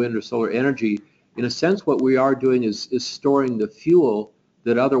getting wind or solar energy, in a sense what we are doing is storing the fuel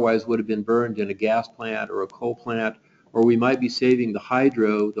that otherwise would have been burned in a gas plant or a coal plant, or we might be saving the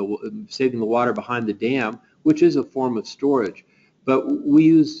hydro, saving the water behind the dam, which is a form of storage. But we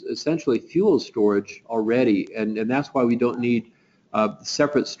use essentially fuel storage already, and that's why we don't need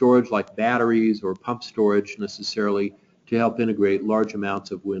separate storage like batteries or pump storage necessarily to help integrate large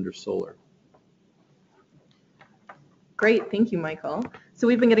amounts of wind or solar. Great, thank you, Michael. So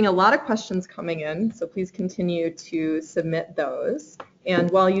we've been getting a lot of questions coming in, so please continue to submit those. And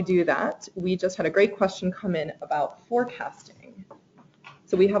while you do that, we just had a great question come in about forecasting.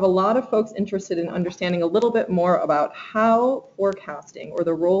 So we have a lot of folks interested in understanding a little bit more about how forecasting, or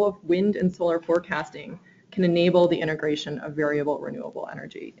the role of wind and solar forecasting, can enable the integration of variable renewable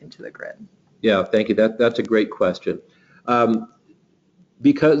energy into the grid. Yeah, thank you. That's a great question.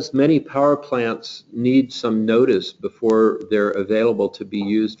 Because many power plants need some notice before they're available to be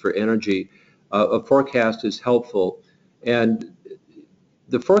used for energy, a forecast is helpful. And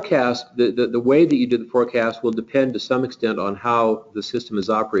the forecast, the way that you do the forecast will depend to some extent on how the system is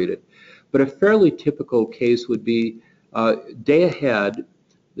operated. But a fairly typical case would be day ahead,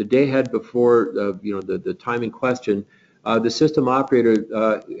 the day ahead before the time in question, the system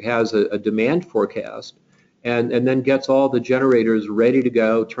operator has a demand forecast, and then gets all the generators ready to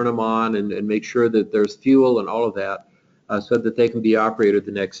go, turn them on, and make sure that there's fuel and all of that so that they can be operated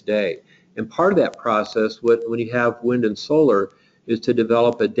the next day. And part of that process, when you have wind and solar, is to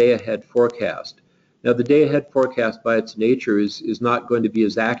develop a day-ahead forecast. Now, the day-ahead forecast by its nature is not going to be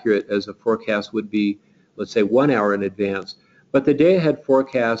as accurate as a forecast would be, let's say, 1 hour in advance. But the day-ahead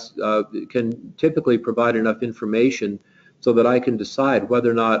forecast can typically provide enough information so that I can decide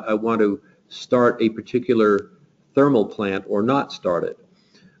whether or not I want to start a particular thermal plant or not start it.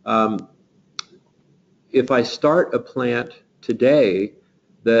 If I start a plant today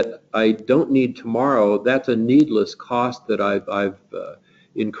that I don't need tomorrow, that's a needless cost that I've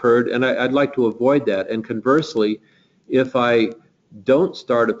incurred, and I'd like to avoid that. And conversely, if I don't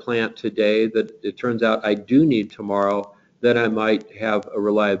start a plant today that it turns out I do need tomorrow, then I might have a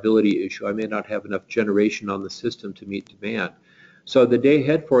reliability issue. I may not have enough generation on the system to meet demand. So the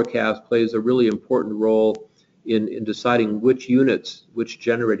day-ahead forecast plays a really important role in deciding which units, which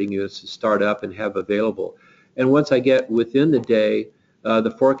generating units to start up and have available. And once I get within the day,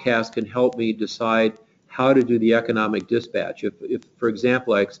 the forecast can help me decide how to do the economic dispatch. If, for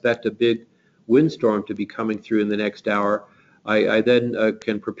example, I expect a big windstorm to be coming through in the next hour, I then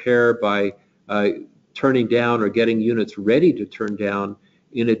can prepare by turning down or getting units ready to turn down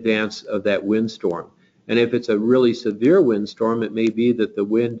in advance of that windstorm. And if it's a really severe windstorm, it may be that the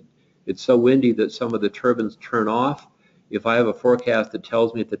wind, it's so windy that some of the turbines turn off. If I have a forecast that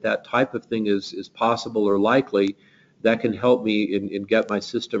tells me that that type of thing is possible or likely, that can help me in get my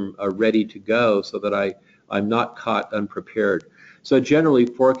system ready to go so that I'm not caught unprepared. So generally,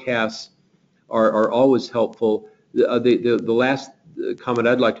 forecasts are always helpful. The last comment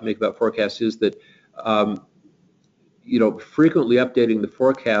I'd like to make about forecasts is that frequently updating the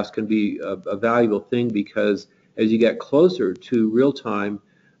forecast can be a valuable thing, because as you get closer to real time,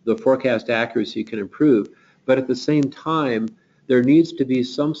 the forecast accuracy can improve. But at the same time, there needs to be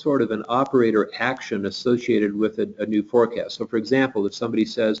some sort of an operator action associated with a new forecast. So for example, if somebody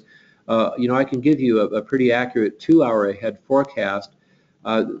says, I can give you a pretty accurate 2 hour ahead forecast,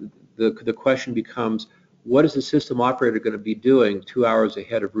 the question becomes, what is the system operator going to be doing 2 hours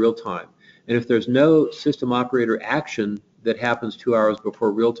ahead of real time? And if there's no system operator action that happens 2 hours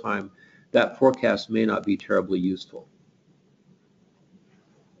before real time, that forecast may not be terribly useful.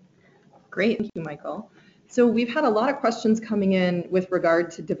 Great, thank you, Michael. So we've had a lot of questions coming in with regard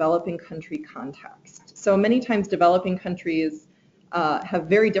to developing country context. So many times developing countries have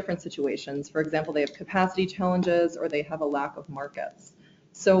very different situations. For example, they have capacity challenges or they have a lack of markets.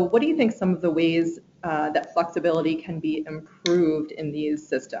 So what do you think some of the ways that flexibility can be improved in these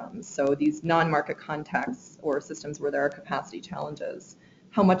systems? So these non-market contexts or systems where there are capacity challenges,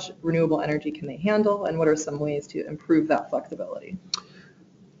 how much renewable energy can they handle, and what are some ways to improve that flexibility?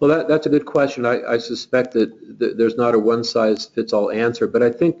 Well, that's a good question. I suspect that there's not a one-size-fits-all answer, but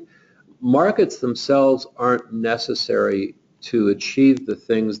I think markets themselves aren't necessary to achieve the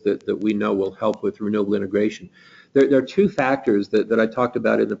things that we know will help with renewable integration. There are two factors that I talked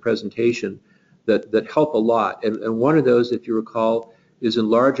about in the presentation that help a lot, and one of those, if you recall, is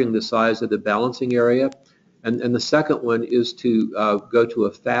enlarging the size of the balancing area, and the second one is to go to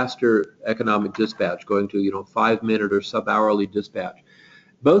a faster economic dispatch, going to 5-minute or sub-hourly dispatch.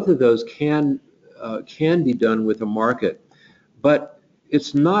 Both of those can be done with a market, but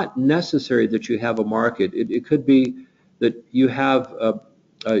it's not necessary that you have a market. It could be that you have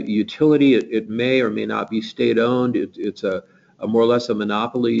a utility. It may or may not be state-owned. It's a more or less a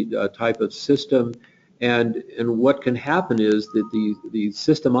monopoly type of system, and what can happen is that the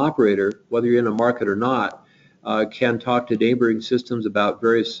system operator, whether you're in a market or not, can talk to neighboring systems about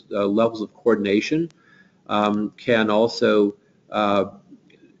various levels of coordination, can also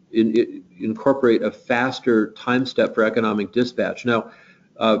incorporate a faster time step for economic dispatch. Now,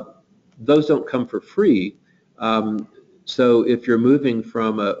 those don't come for free. So if you're moving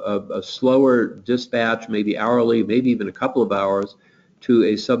from a slower dispatch, maybe hourly, maybe even a couple of hours, to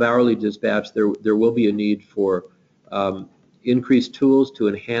a sub-hourly dispatch, there will be a need for increased tools to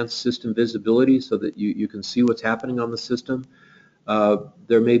enhance system visibility so that you can see what's happening on the system.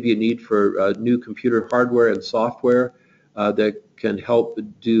 There may be a need for new computer hardware and software that can help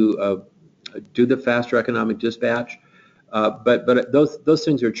do the faster economic dispatch. But those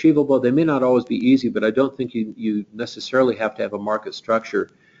things are achievable. They may not always be easy, but I don't think you necessarily have to have a market structure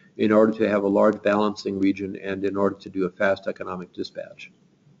in order to have a large balancing region and in order to do a fast economic dispatch.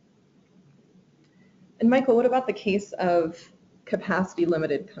 And Michael, what about the case of capacity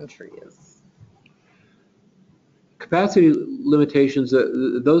limited countries? Capacity limitations,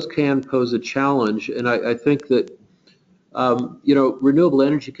 those can pose a challenge, and I think that renewable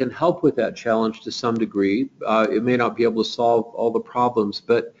energy can help with that challenge to some degree. It may not be able to solve all the problems,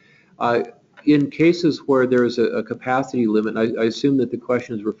 but in cases where there's a capacity limit, I assume that the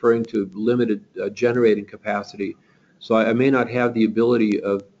question is referring to limited generating capacity, so I may not have the ability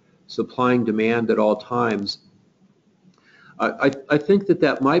of supplying demand at all times. I think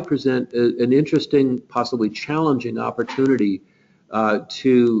that might present an interesting, possibly challenging opportunity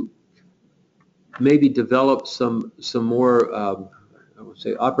to maybe develop some more, I would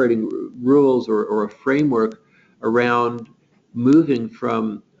say, operating rules or a framework around moving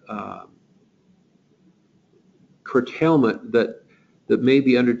from curtailment that may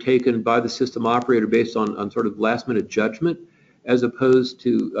be undertaken by the system operator based on sort of last-minute judgment, as opposed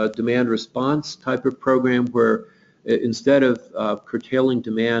to a demand response type of program where instead of curtailing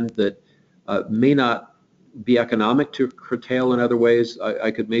demand that may not be economic to curtail in other ways, I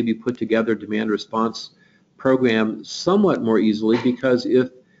could maybe put together a demand response program somewhat more easily, because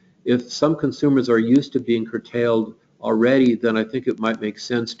if some consumers are used to being curtailed already, then I think it might make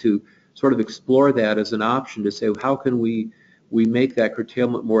sense to sort of explore that as an option to say, how can we make that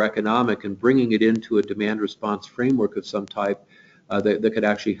curtailment more economic, and bringing it into a demand response framework of some type that could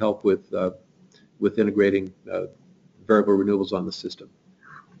actually help with integrating variable renewables on the system.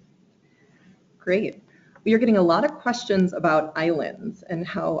 Great. We are getting a lot of questions about islands and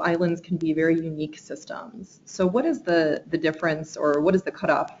how islands can be very unique systems. So what is the difference, or what is the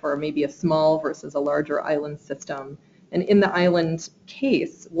cutoff for maybe a small versus a larger island system? And in the island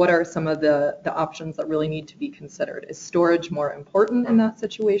case, what are some of the options that really need to be considered? Is storage more important in that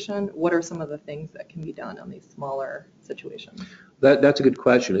situation? What are some of the things that can be done on these smaller situations? That's a good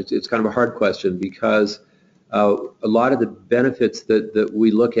question. It's kind of a hard question, because a lot of the benefits that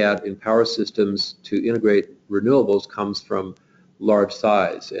we look at in power systems to integrate renewables comes from large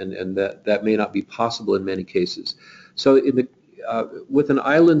size, and that may not be possible in many cases. So with an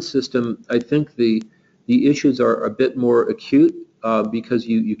island system, I think the issues are a bit more acute because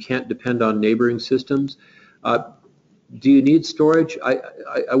you can't depend on neighboring systems. Do you need storage?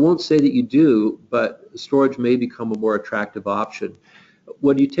 I won't say that you do, but storage may become a more attractive option.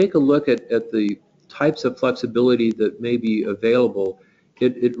 When you take a look at the types of flexibility that may be available,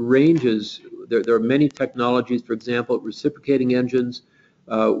 it ranges. There are many technologies, for example, reciprocating engines,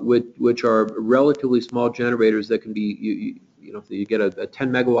 which are relatively small generators that can be, you get a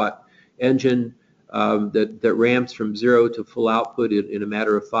 10 megawatt engine that ramps from 0 to full output in a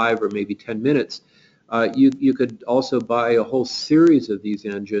matter of 5 or maybe 10 minutes. You could also buy a whole series of these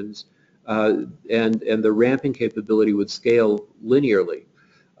engines, and the ramping capability would scale linearly.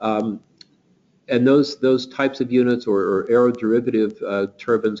 And those types of units or aeroderivative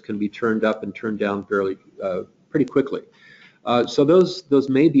turbines can be turned up and turned down pretty quickly. So those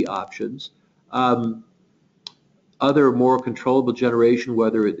may be options. Other more controllable generation,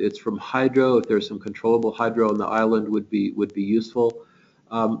 whether it's from hydro, if there's some controllable hydro on the island, would be useful.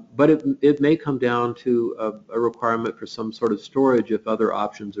 But it may come down to a requirement for some sort of storage if other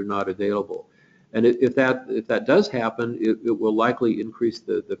options are not available. And if that does happen, it will likely increase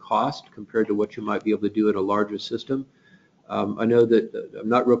the cost compared to what you might be able to do in a larger system. I know that I'm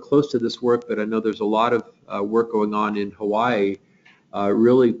not real close to this work, but I know there's a lot of work going on in Hawaii,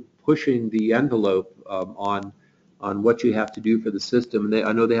 really pushing the envelope on what you have to do for the system. And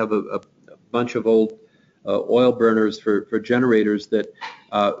I know they have a bunch of old oil burners for generators that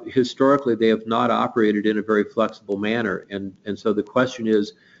historically they have not operated in a very flexible manner. And so the question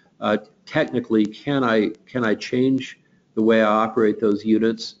is, technically, can I change the way I operate those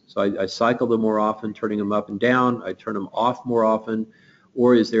units? So I cycle them more often, turning them up and down. I turn them off more often,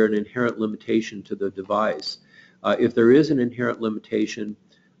 or is there an inherent limitation to the device? If there is an inherent limitation,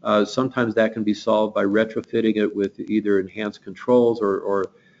 sometimes that can be solved by retrofitting it with either enhanced controls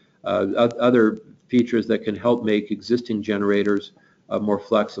or other features that can help make existing generators more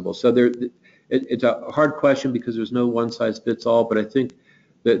flexible. So it's a hard question because there's no one-size-fits-all, but I think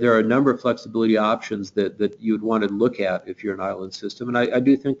that there are a number of flexibility options that you would want to look at if you're an island system. And I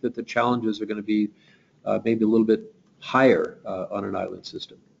do think that the challenges are going to be maybe a little bit higher on an island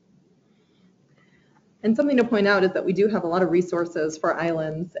system. And something to point out is that we do have a lot of resources for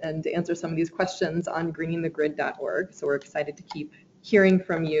islands and to answer some of these questions on greeningthegrid.org. So we're excited to keep hearing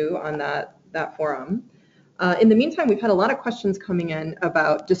from you on that forum. In the meantime, we've had a lot of questions coming in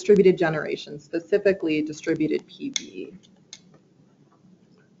about distributed generation, specifically distributed PV.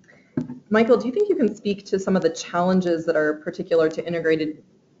 Michael, do you think you can speak to some of the challenges that are particular to integrated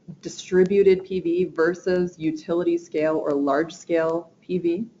distributed PV versus utility scale or large scale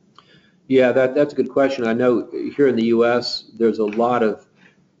PV? Yeah, that's a good question. I know here in the U.S. there's a lot of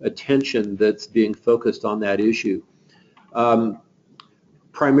attention that's being focused on that issue.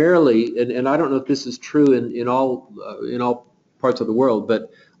 Primarily, and I don't know if this is true in all parts of the world,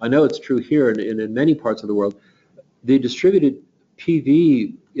 but I know it's true here and in many parts of the world, the distributed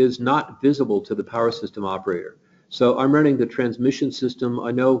PV is not visible to the power system operator. So I'm running the transmission system.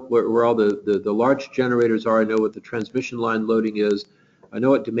 I know where all the large generators are. I know what the transmission line loading is. I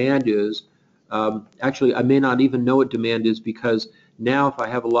know what demand is. Actually, I may not even know what demand is because now if I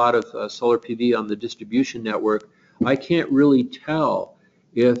have a lot of solar PV on the distribution network, I can't really tell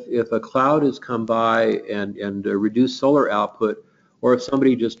if a cloud has come by and reduced solar output or if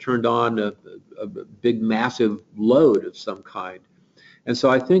somebody just turned on a big massive load of some kind. And so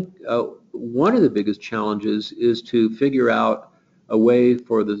I think one of the biggest challenges is to figure out a way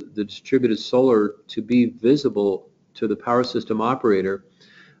for the distributed solar to be visible to the power system operator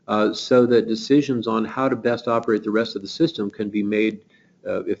so that decisions on how to best operate the rest of the system can be made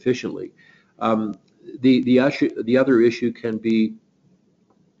efficiently. The other issue can be,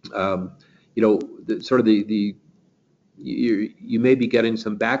 you may be getting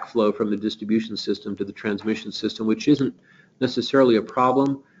some backflow from the distribution system to the transmission system, which isn't necessarily a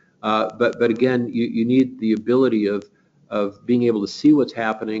problem, but again, you need the ability of being able to see what's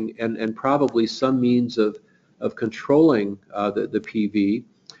happening and probably some means of controlling the PV.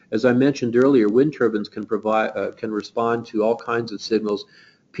 As I mentioned earlier, wind turbines can respond to all kinds of signals.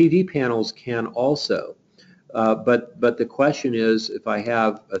 PV panels can also, but the question is, if I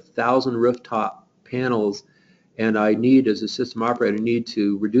have 1,000 rooftop panels and I need, as a system operator, need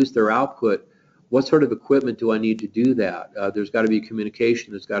to reduce their output, what sort of equipment do I need to do that? There's got to be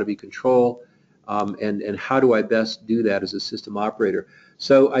communication, there's got to be control, and how do I best do that as a system operator?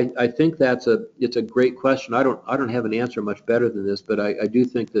 So I think it's a great question. I don't have an answer much better than this, but I do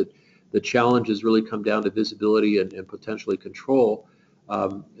think that the challenges really come down to visibility and potentially control,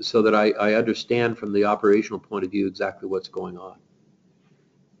 so that I understand from the operational point of view exactly what's going on.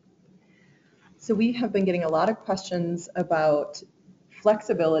 So we have been getting a lot of questions about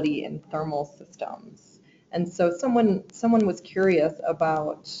flexibility in thermal systems. And so someone was curious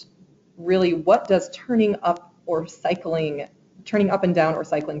about really what does turning up and down or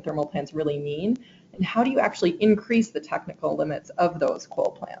cycling thermal plants really mean? And how do you actually increase the technical limits of those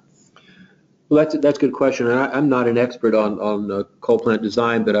coal plants? Well, that's a good question. And I'm not an expert on coal plant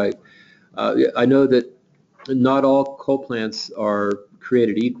design, but I know that not all coal plants are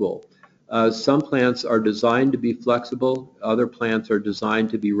created equal. Some plants are designed to be flexible. Other plants are designed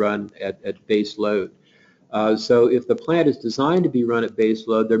to be run at base load. So if the plant is designed to be run at base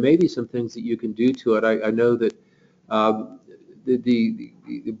load, there may be some things that you can do to it. I know that the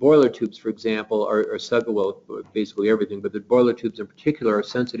boiler tubes, for example, are well, basically everything, but the boiler tubes in particular are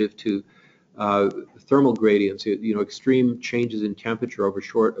sensitive to thermal gradients, extreme changes in temperature over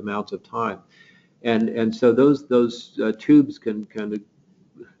short amounts of time. And so those tubes can kind of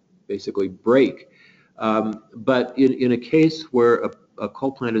basically break. But in a case where a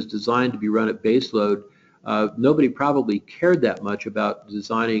coal plant is designed to be run at base load, nobody probably cared that much about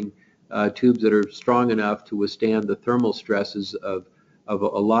designing tubes that are strong enough to withstand the thermal stresses of a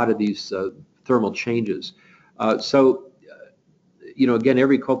lot of these thermal changes. So, again,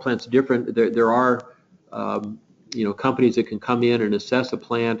 every coal plant's different. There are, companies that can come in and assess a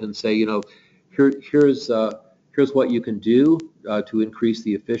plant and say, here's what you can do to increase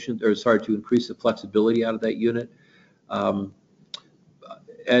the to increase the flexibility out of that unit.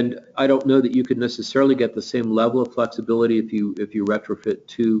 And I don't know that you could necessarily get the same level of flexibility if you retrofit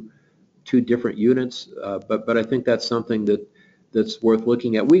two different units, but I think that's something that's worth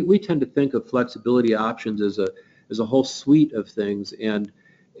looking at. We tend to think of flexibility options as a whole suite of things, and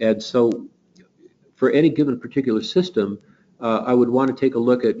so for any given particular system, I would want to take a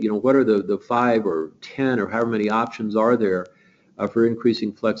look at, what are the 5 or 10 or however many options are there for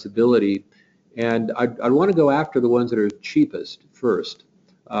increasing flexibility. And I'd want to go after the ones that are cheapest first.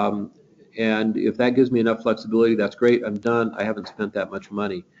 And if that gives me enough flexibility, that's great. I'm done. I haven't spent that much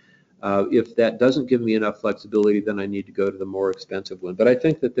money. If that doesn't give me enough flexibility, then I need to go to the more expensive one. But I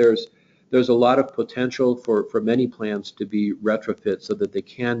think that there's a lot of potential for many plants to be retrofit so that they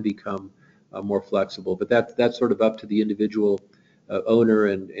can become more flexible. But that's sort of up to the individual owner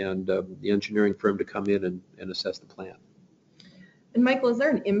and the engineering firm to come in and assess the plant. And Michael, is there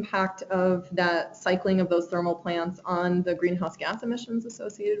an impact of that cycling of those thermal plants on the greenhouse gas emissions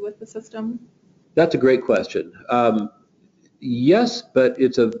associated with the system? That's a great question. Yes, but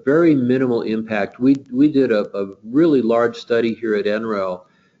it's a very minimal impact. We did a really large study here at NREL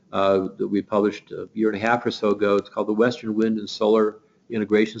that we published a year and a half or so ago. It's called the Western Wind and Solar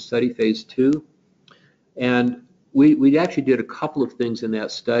Integration Study, Phase 2. And we actually did a couple of things in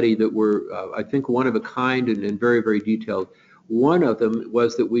that study that were, I think, one of a kind and very, very detailed. One of them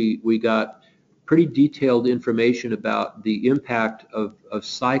was that we got pretty detailed information about the impact of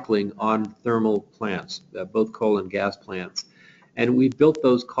cycling on thermal plants, both coal and gas plants. And we built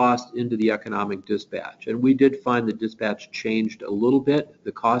those costs into the economic dispatch. And we did find the dispatch changed a little bit,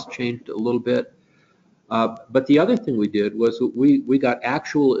 the cost changed a little bit. But the other thing we did was we got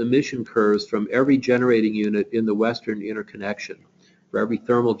actual emission curves from every generating unit in the Western interconnection, for every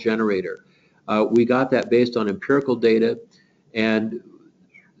thermal generator. We got that based on empirical data, and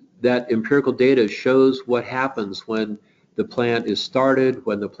that empirical data shows what happens when the plant is started,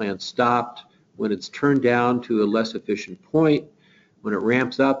 when the plant stopped, when it's turned down to a less efficient point, when it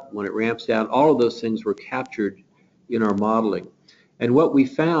ramps up, when it ramps down. All of those things were captured in our modeling. And what we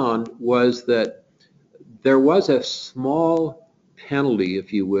found was that there was a small penalty,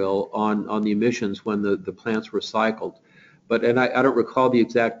 if you will, on the emissions when the plants were cycled. And I don't recall the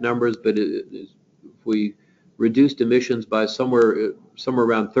exact numbers, but if we reduced emissions by somewhere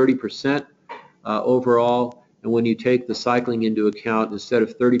around 30% overall, and when you take the cycling into account, instead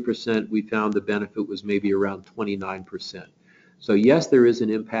of 30%, we found the benefit was maybe around 29%. So yes, there is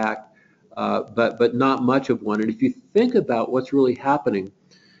an impact, but not much of one. And if you think about what's really happening,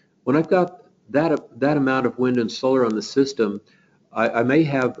 when I've got that amount of wind and solar on the system, I may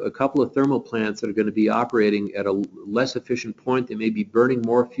have a couple of thermal plants that are going to be operating at a less efficient point. They may be burning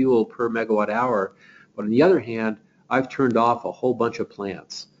more fuel per megawatt hour. But on the other hand, I've turned off a whole bunch of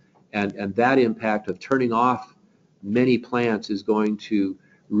plants. And that impact of turning off many plants is going to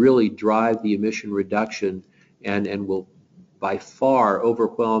really drive the emission reduction and will by far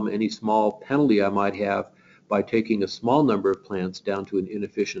overwhelm any small penalty I might have by taking a small number of plants down to an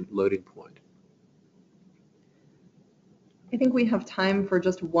inefficient loading point. I think we have time for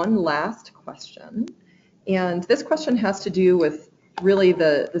just one last question. And this question has to do with really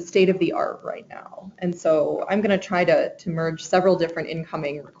the state of the art right now. And so I'm going to try to merge several different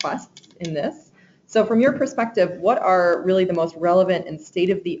incoming requests in this. So from your perspective, what are really the most relevant and state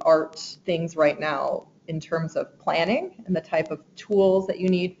of the art things right now in terms of planning and the type of tools that you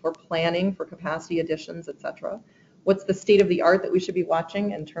need for planning for capacity additions, et cetera? What's the state of the art that we should be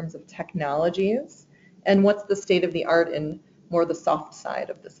watching in terms of technologies? And what's the state of the art in more the soft side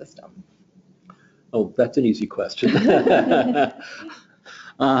of the system? Oh, that's an easy question.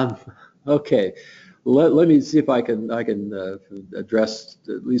 Okay, let me see if I can address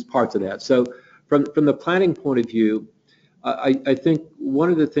at least parts of that. So from the planning point of view, I think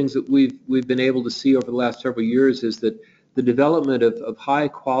one of the things that we've been able to see over the last several years is that the development of high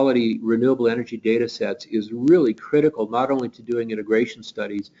quality renewable energy data sets is really critical, not only to doing integration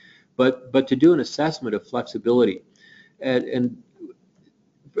studies, but to do an assessment of flexibility. And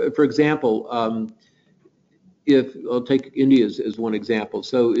for example, if I'll take India as one example.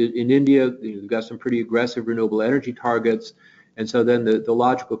 So in India, you've got some pretty aggressive renewable energy targets, and so then the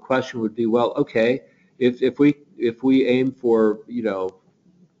logical question would be, well, okay, if we aim for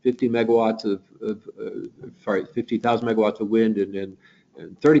 50 megawatts of 50,000 megawatts of wind and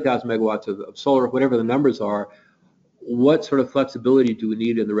 30,000 megawatts of solar, whatever the numbers are, what sort of flexibility do we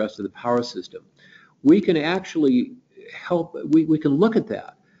need in the rest of the power system? We can actually help. We can look at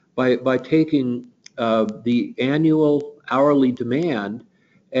that by taking the annual hourly demand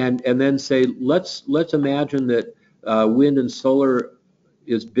and then say, let's imagine that wind and solar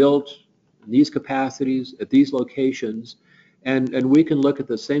is built in these capacities at these locations, and we can look at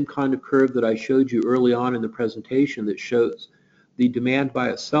the same kind of curve that I showed you early on in the presentation that shows the demand by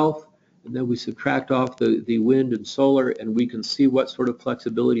itself, and then we subtract off the wind and solar, and we can see what sort of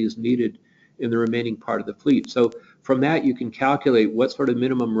flexibility is needed in the remaining part of the fleet. So from that, you can calculate what sort of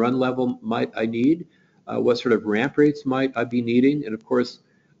minimum run level might I need, what sort of ramp rates might I be needing, and of course,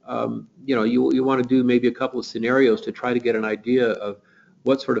 you want to do maybe a couple of scenarios to try to get an idea of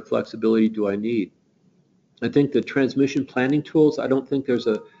what sort of flexibility do I need. I think the transmission planning tools, I don't think there's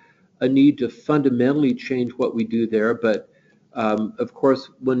a need to fundamentally change what we do there, but of course,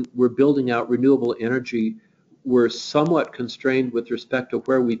 when we're building out renewable energy, we're somewhat constrained with respect to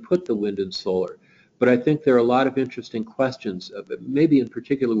where we put the wind and solar. But I think there are a lot of interesting questions, maybe in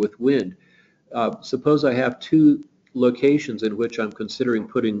particular with wind. Suppose I have two locations in which I'm considering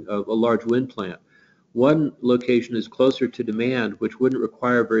putting a large wind plant. One location is closer to demand, which wouldn't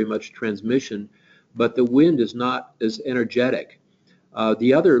require very much transmission, but the wind is not as energetic.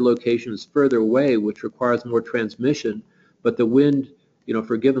 The other location is further away, which requires more transmission, but the wind,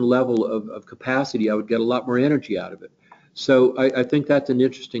 for a given level of capacity, I would get a lot more energy out of it. So I think that's an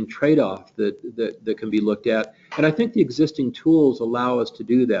interesting trade-off that can be looked at. And I think the existing tools allow us to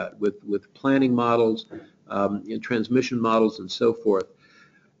do that with planning models, and transmission models, and so forth.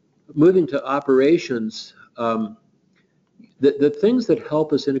 Moving to operations, the things that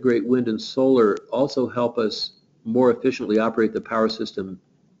help us integrate wind and solar also help us more efficiently operate the power system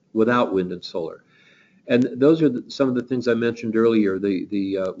without wind and solar. And those are some of the things I mentioned earlier,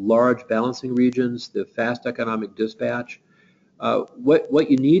 the large balancing regions, the fast economic dispatch. What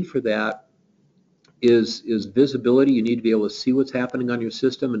you need for that is visibility. You need to be able to see what's happening on your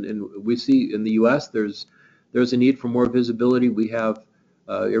system. And we see in the U.S. there's a need for more visibility. We have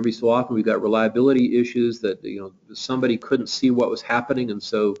every so often we've got reliability issues that somebody couldn't see what was happening, and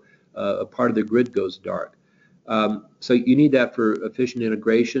so a part of the grid goes dark. So you need that for efficient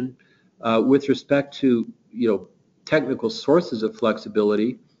integration. With respect to technical sources of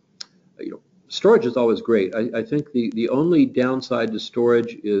flexibility, storage is always great. I think the only downside to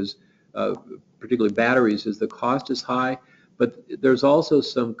storage is, particularly batteries, is the cost is high, but there's also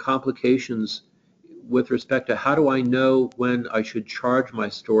some complications with respect to how do I know when I should charge my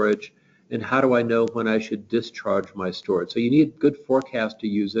storage and how do I know when I should discharge my storage. So you need good forecast to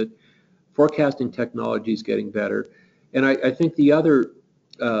use it. Forecasting technology is getting better. And I think the other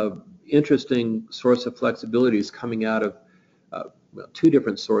interesting source of flexibility is coming out of two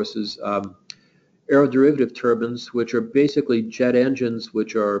different sources. Aeroderivative turbines, which are basically jet engines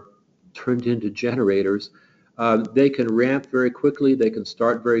which are turned into generators. They can ramp very quickly. They can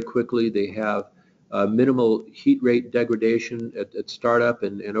start very quickly. They have minimal heat rate degradation at startup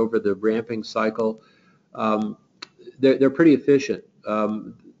and over the ramping cycle. They're pretty efficient.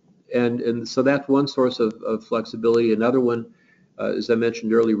 And so that's one source of flexibility. Another one, as I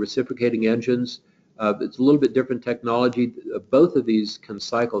mentioned earlier, reciprocating engines. It's a little bit different technology. Both of these can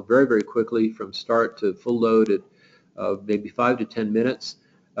cycle very, very quickly from start to full load at maybe 5 to 10 minutes.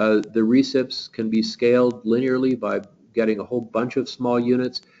 The recips can be scaled linearly by getting a whole bunch of small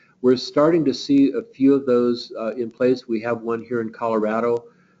units. We're starting to see a few of those in place. We have one here in Colorado,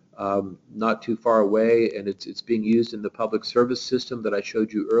 not too far away, and it's being used in the public service system that I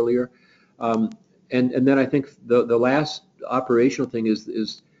showed you earlier. And then I think the last operational thing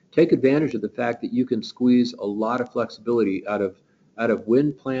is take advantage of the fact that you can squeeze a lot of flexibility out of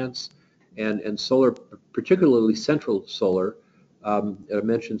wind plants and solar, particularly central solar. I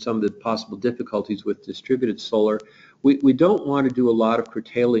mentioned some of the possible difficulties with distributed solar. We don't want to do a lot of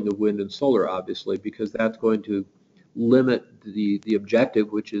curtailing of wind and solar, obviously, because that's going to limit the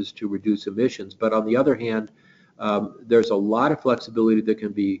objective, which is to reduce emissions. But on the other hand, there's a lot of flexibility that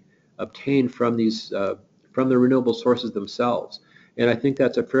can be obtained from these from the renewable sources themselves. And I think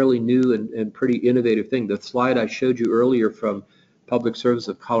that's a fairly new and pretty innovative thing. The slide I showed you earlier from Public Service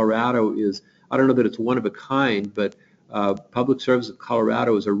of Colorado is, I don't know that it's one of a kind, but Public Service of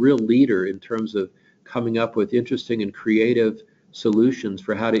Colorado is a real leader in terms of coming up with interesting and creative solutions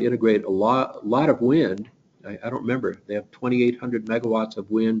for how to integrate a lot of wind. I don't remember. They have 2,800 megawatts of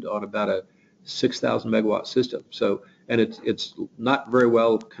wind on about a 6,000 megawatt system. So, and it's not very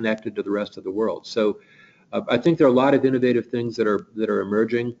well connected to the rest of the world. So I think there are a lot of innovative things that are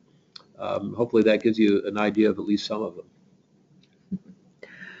emerging. Hopefully that gives you an idea of at least some of them.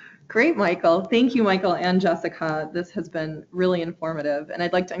 Great, Michael. Thank you, Michael and Jessica. This has been really informative. And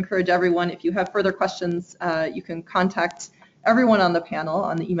I'd like to encourage everyone, if you have further questions, you can contact everyone on the panel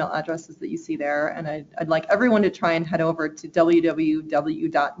on the email addresses that you see there. And I'd like everyone to try and head over to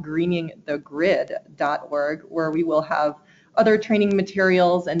www.greeningthegrid.org, where we will have other training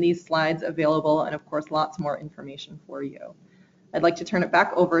materials and these slides available, and of course, lots more information for you. I'd like to turn it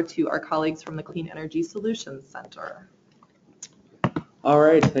back over to our colleagues from the Clean Energy Solutions Center. All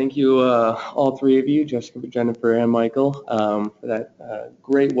right, thank you all three of you, Jessica, Jennifer, and Michael, for that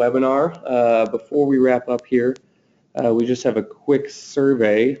great webinar. Before we wrap up here, we just have a quick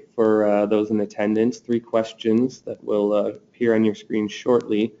survey for those in attendance, 3 questions that will appear on your screen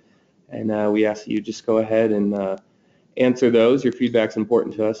shortly, and we ask that you just go ahead and answer those. Your feedback's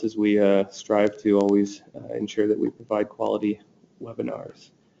important to us as we strive to always ensure that we provide quality webinars.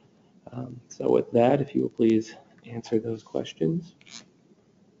 So with that, if you will please answer those questions.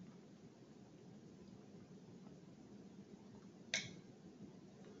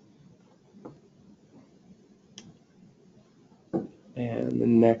 And the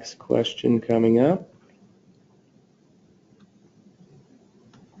next question coming up.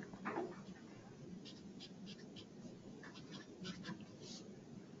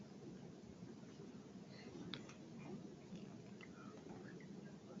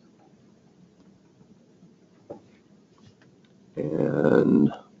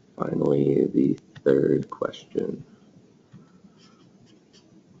 And finally, the third question.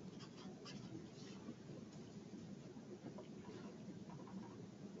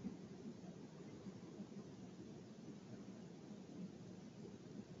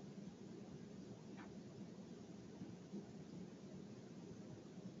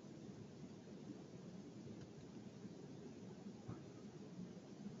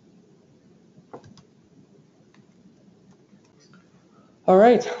 All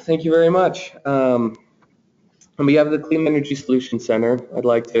right, thank you very much. On behalf of the Clean Energy Solutions Center, I'd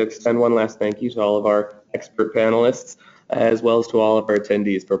like to extend one last thank you to all of our expert panelists, as well as to all of our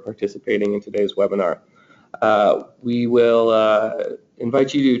attendees for participating in today's webinar. We will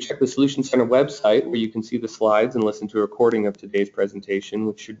invite you to check the Solutions Center website, where you can see the slides and listen to a recording of today's presentation,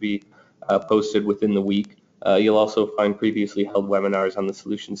 which should be posted within the week. You'll also find previously held webinars on the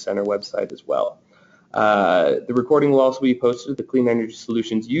Solutions Center website as well. The recording will also be posted to the Clean Energy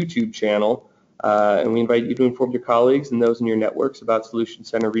Solutions YouTube channel, and we invite you to inform your colleagues and those in your networks about Solutions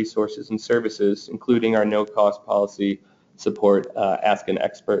Center resources and services, including our no-cost policy support, Ask an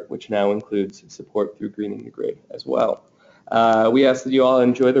Expert, which now includes support through Greening the Grid as well. We ask that you all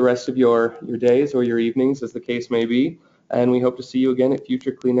enjoy the rest of your days or your evenings, as the case may be, and we hope to see you again at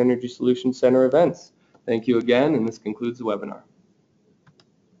future Clean Energy Solutions Center events. Thank you again, and this concludes the webinar.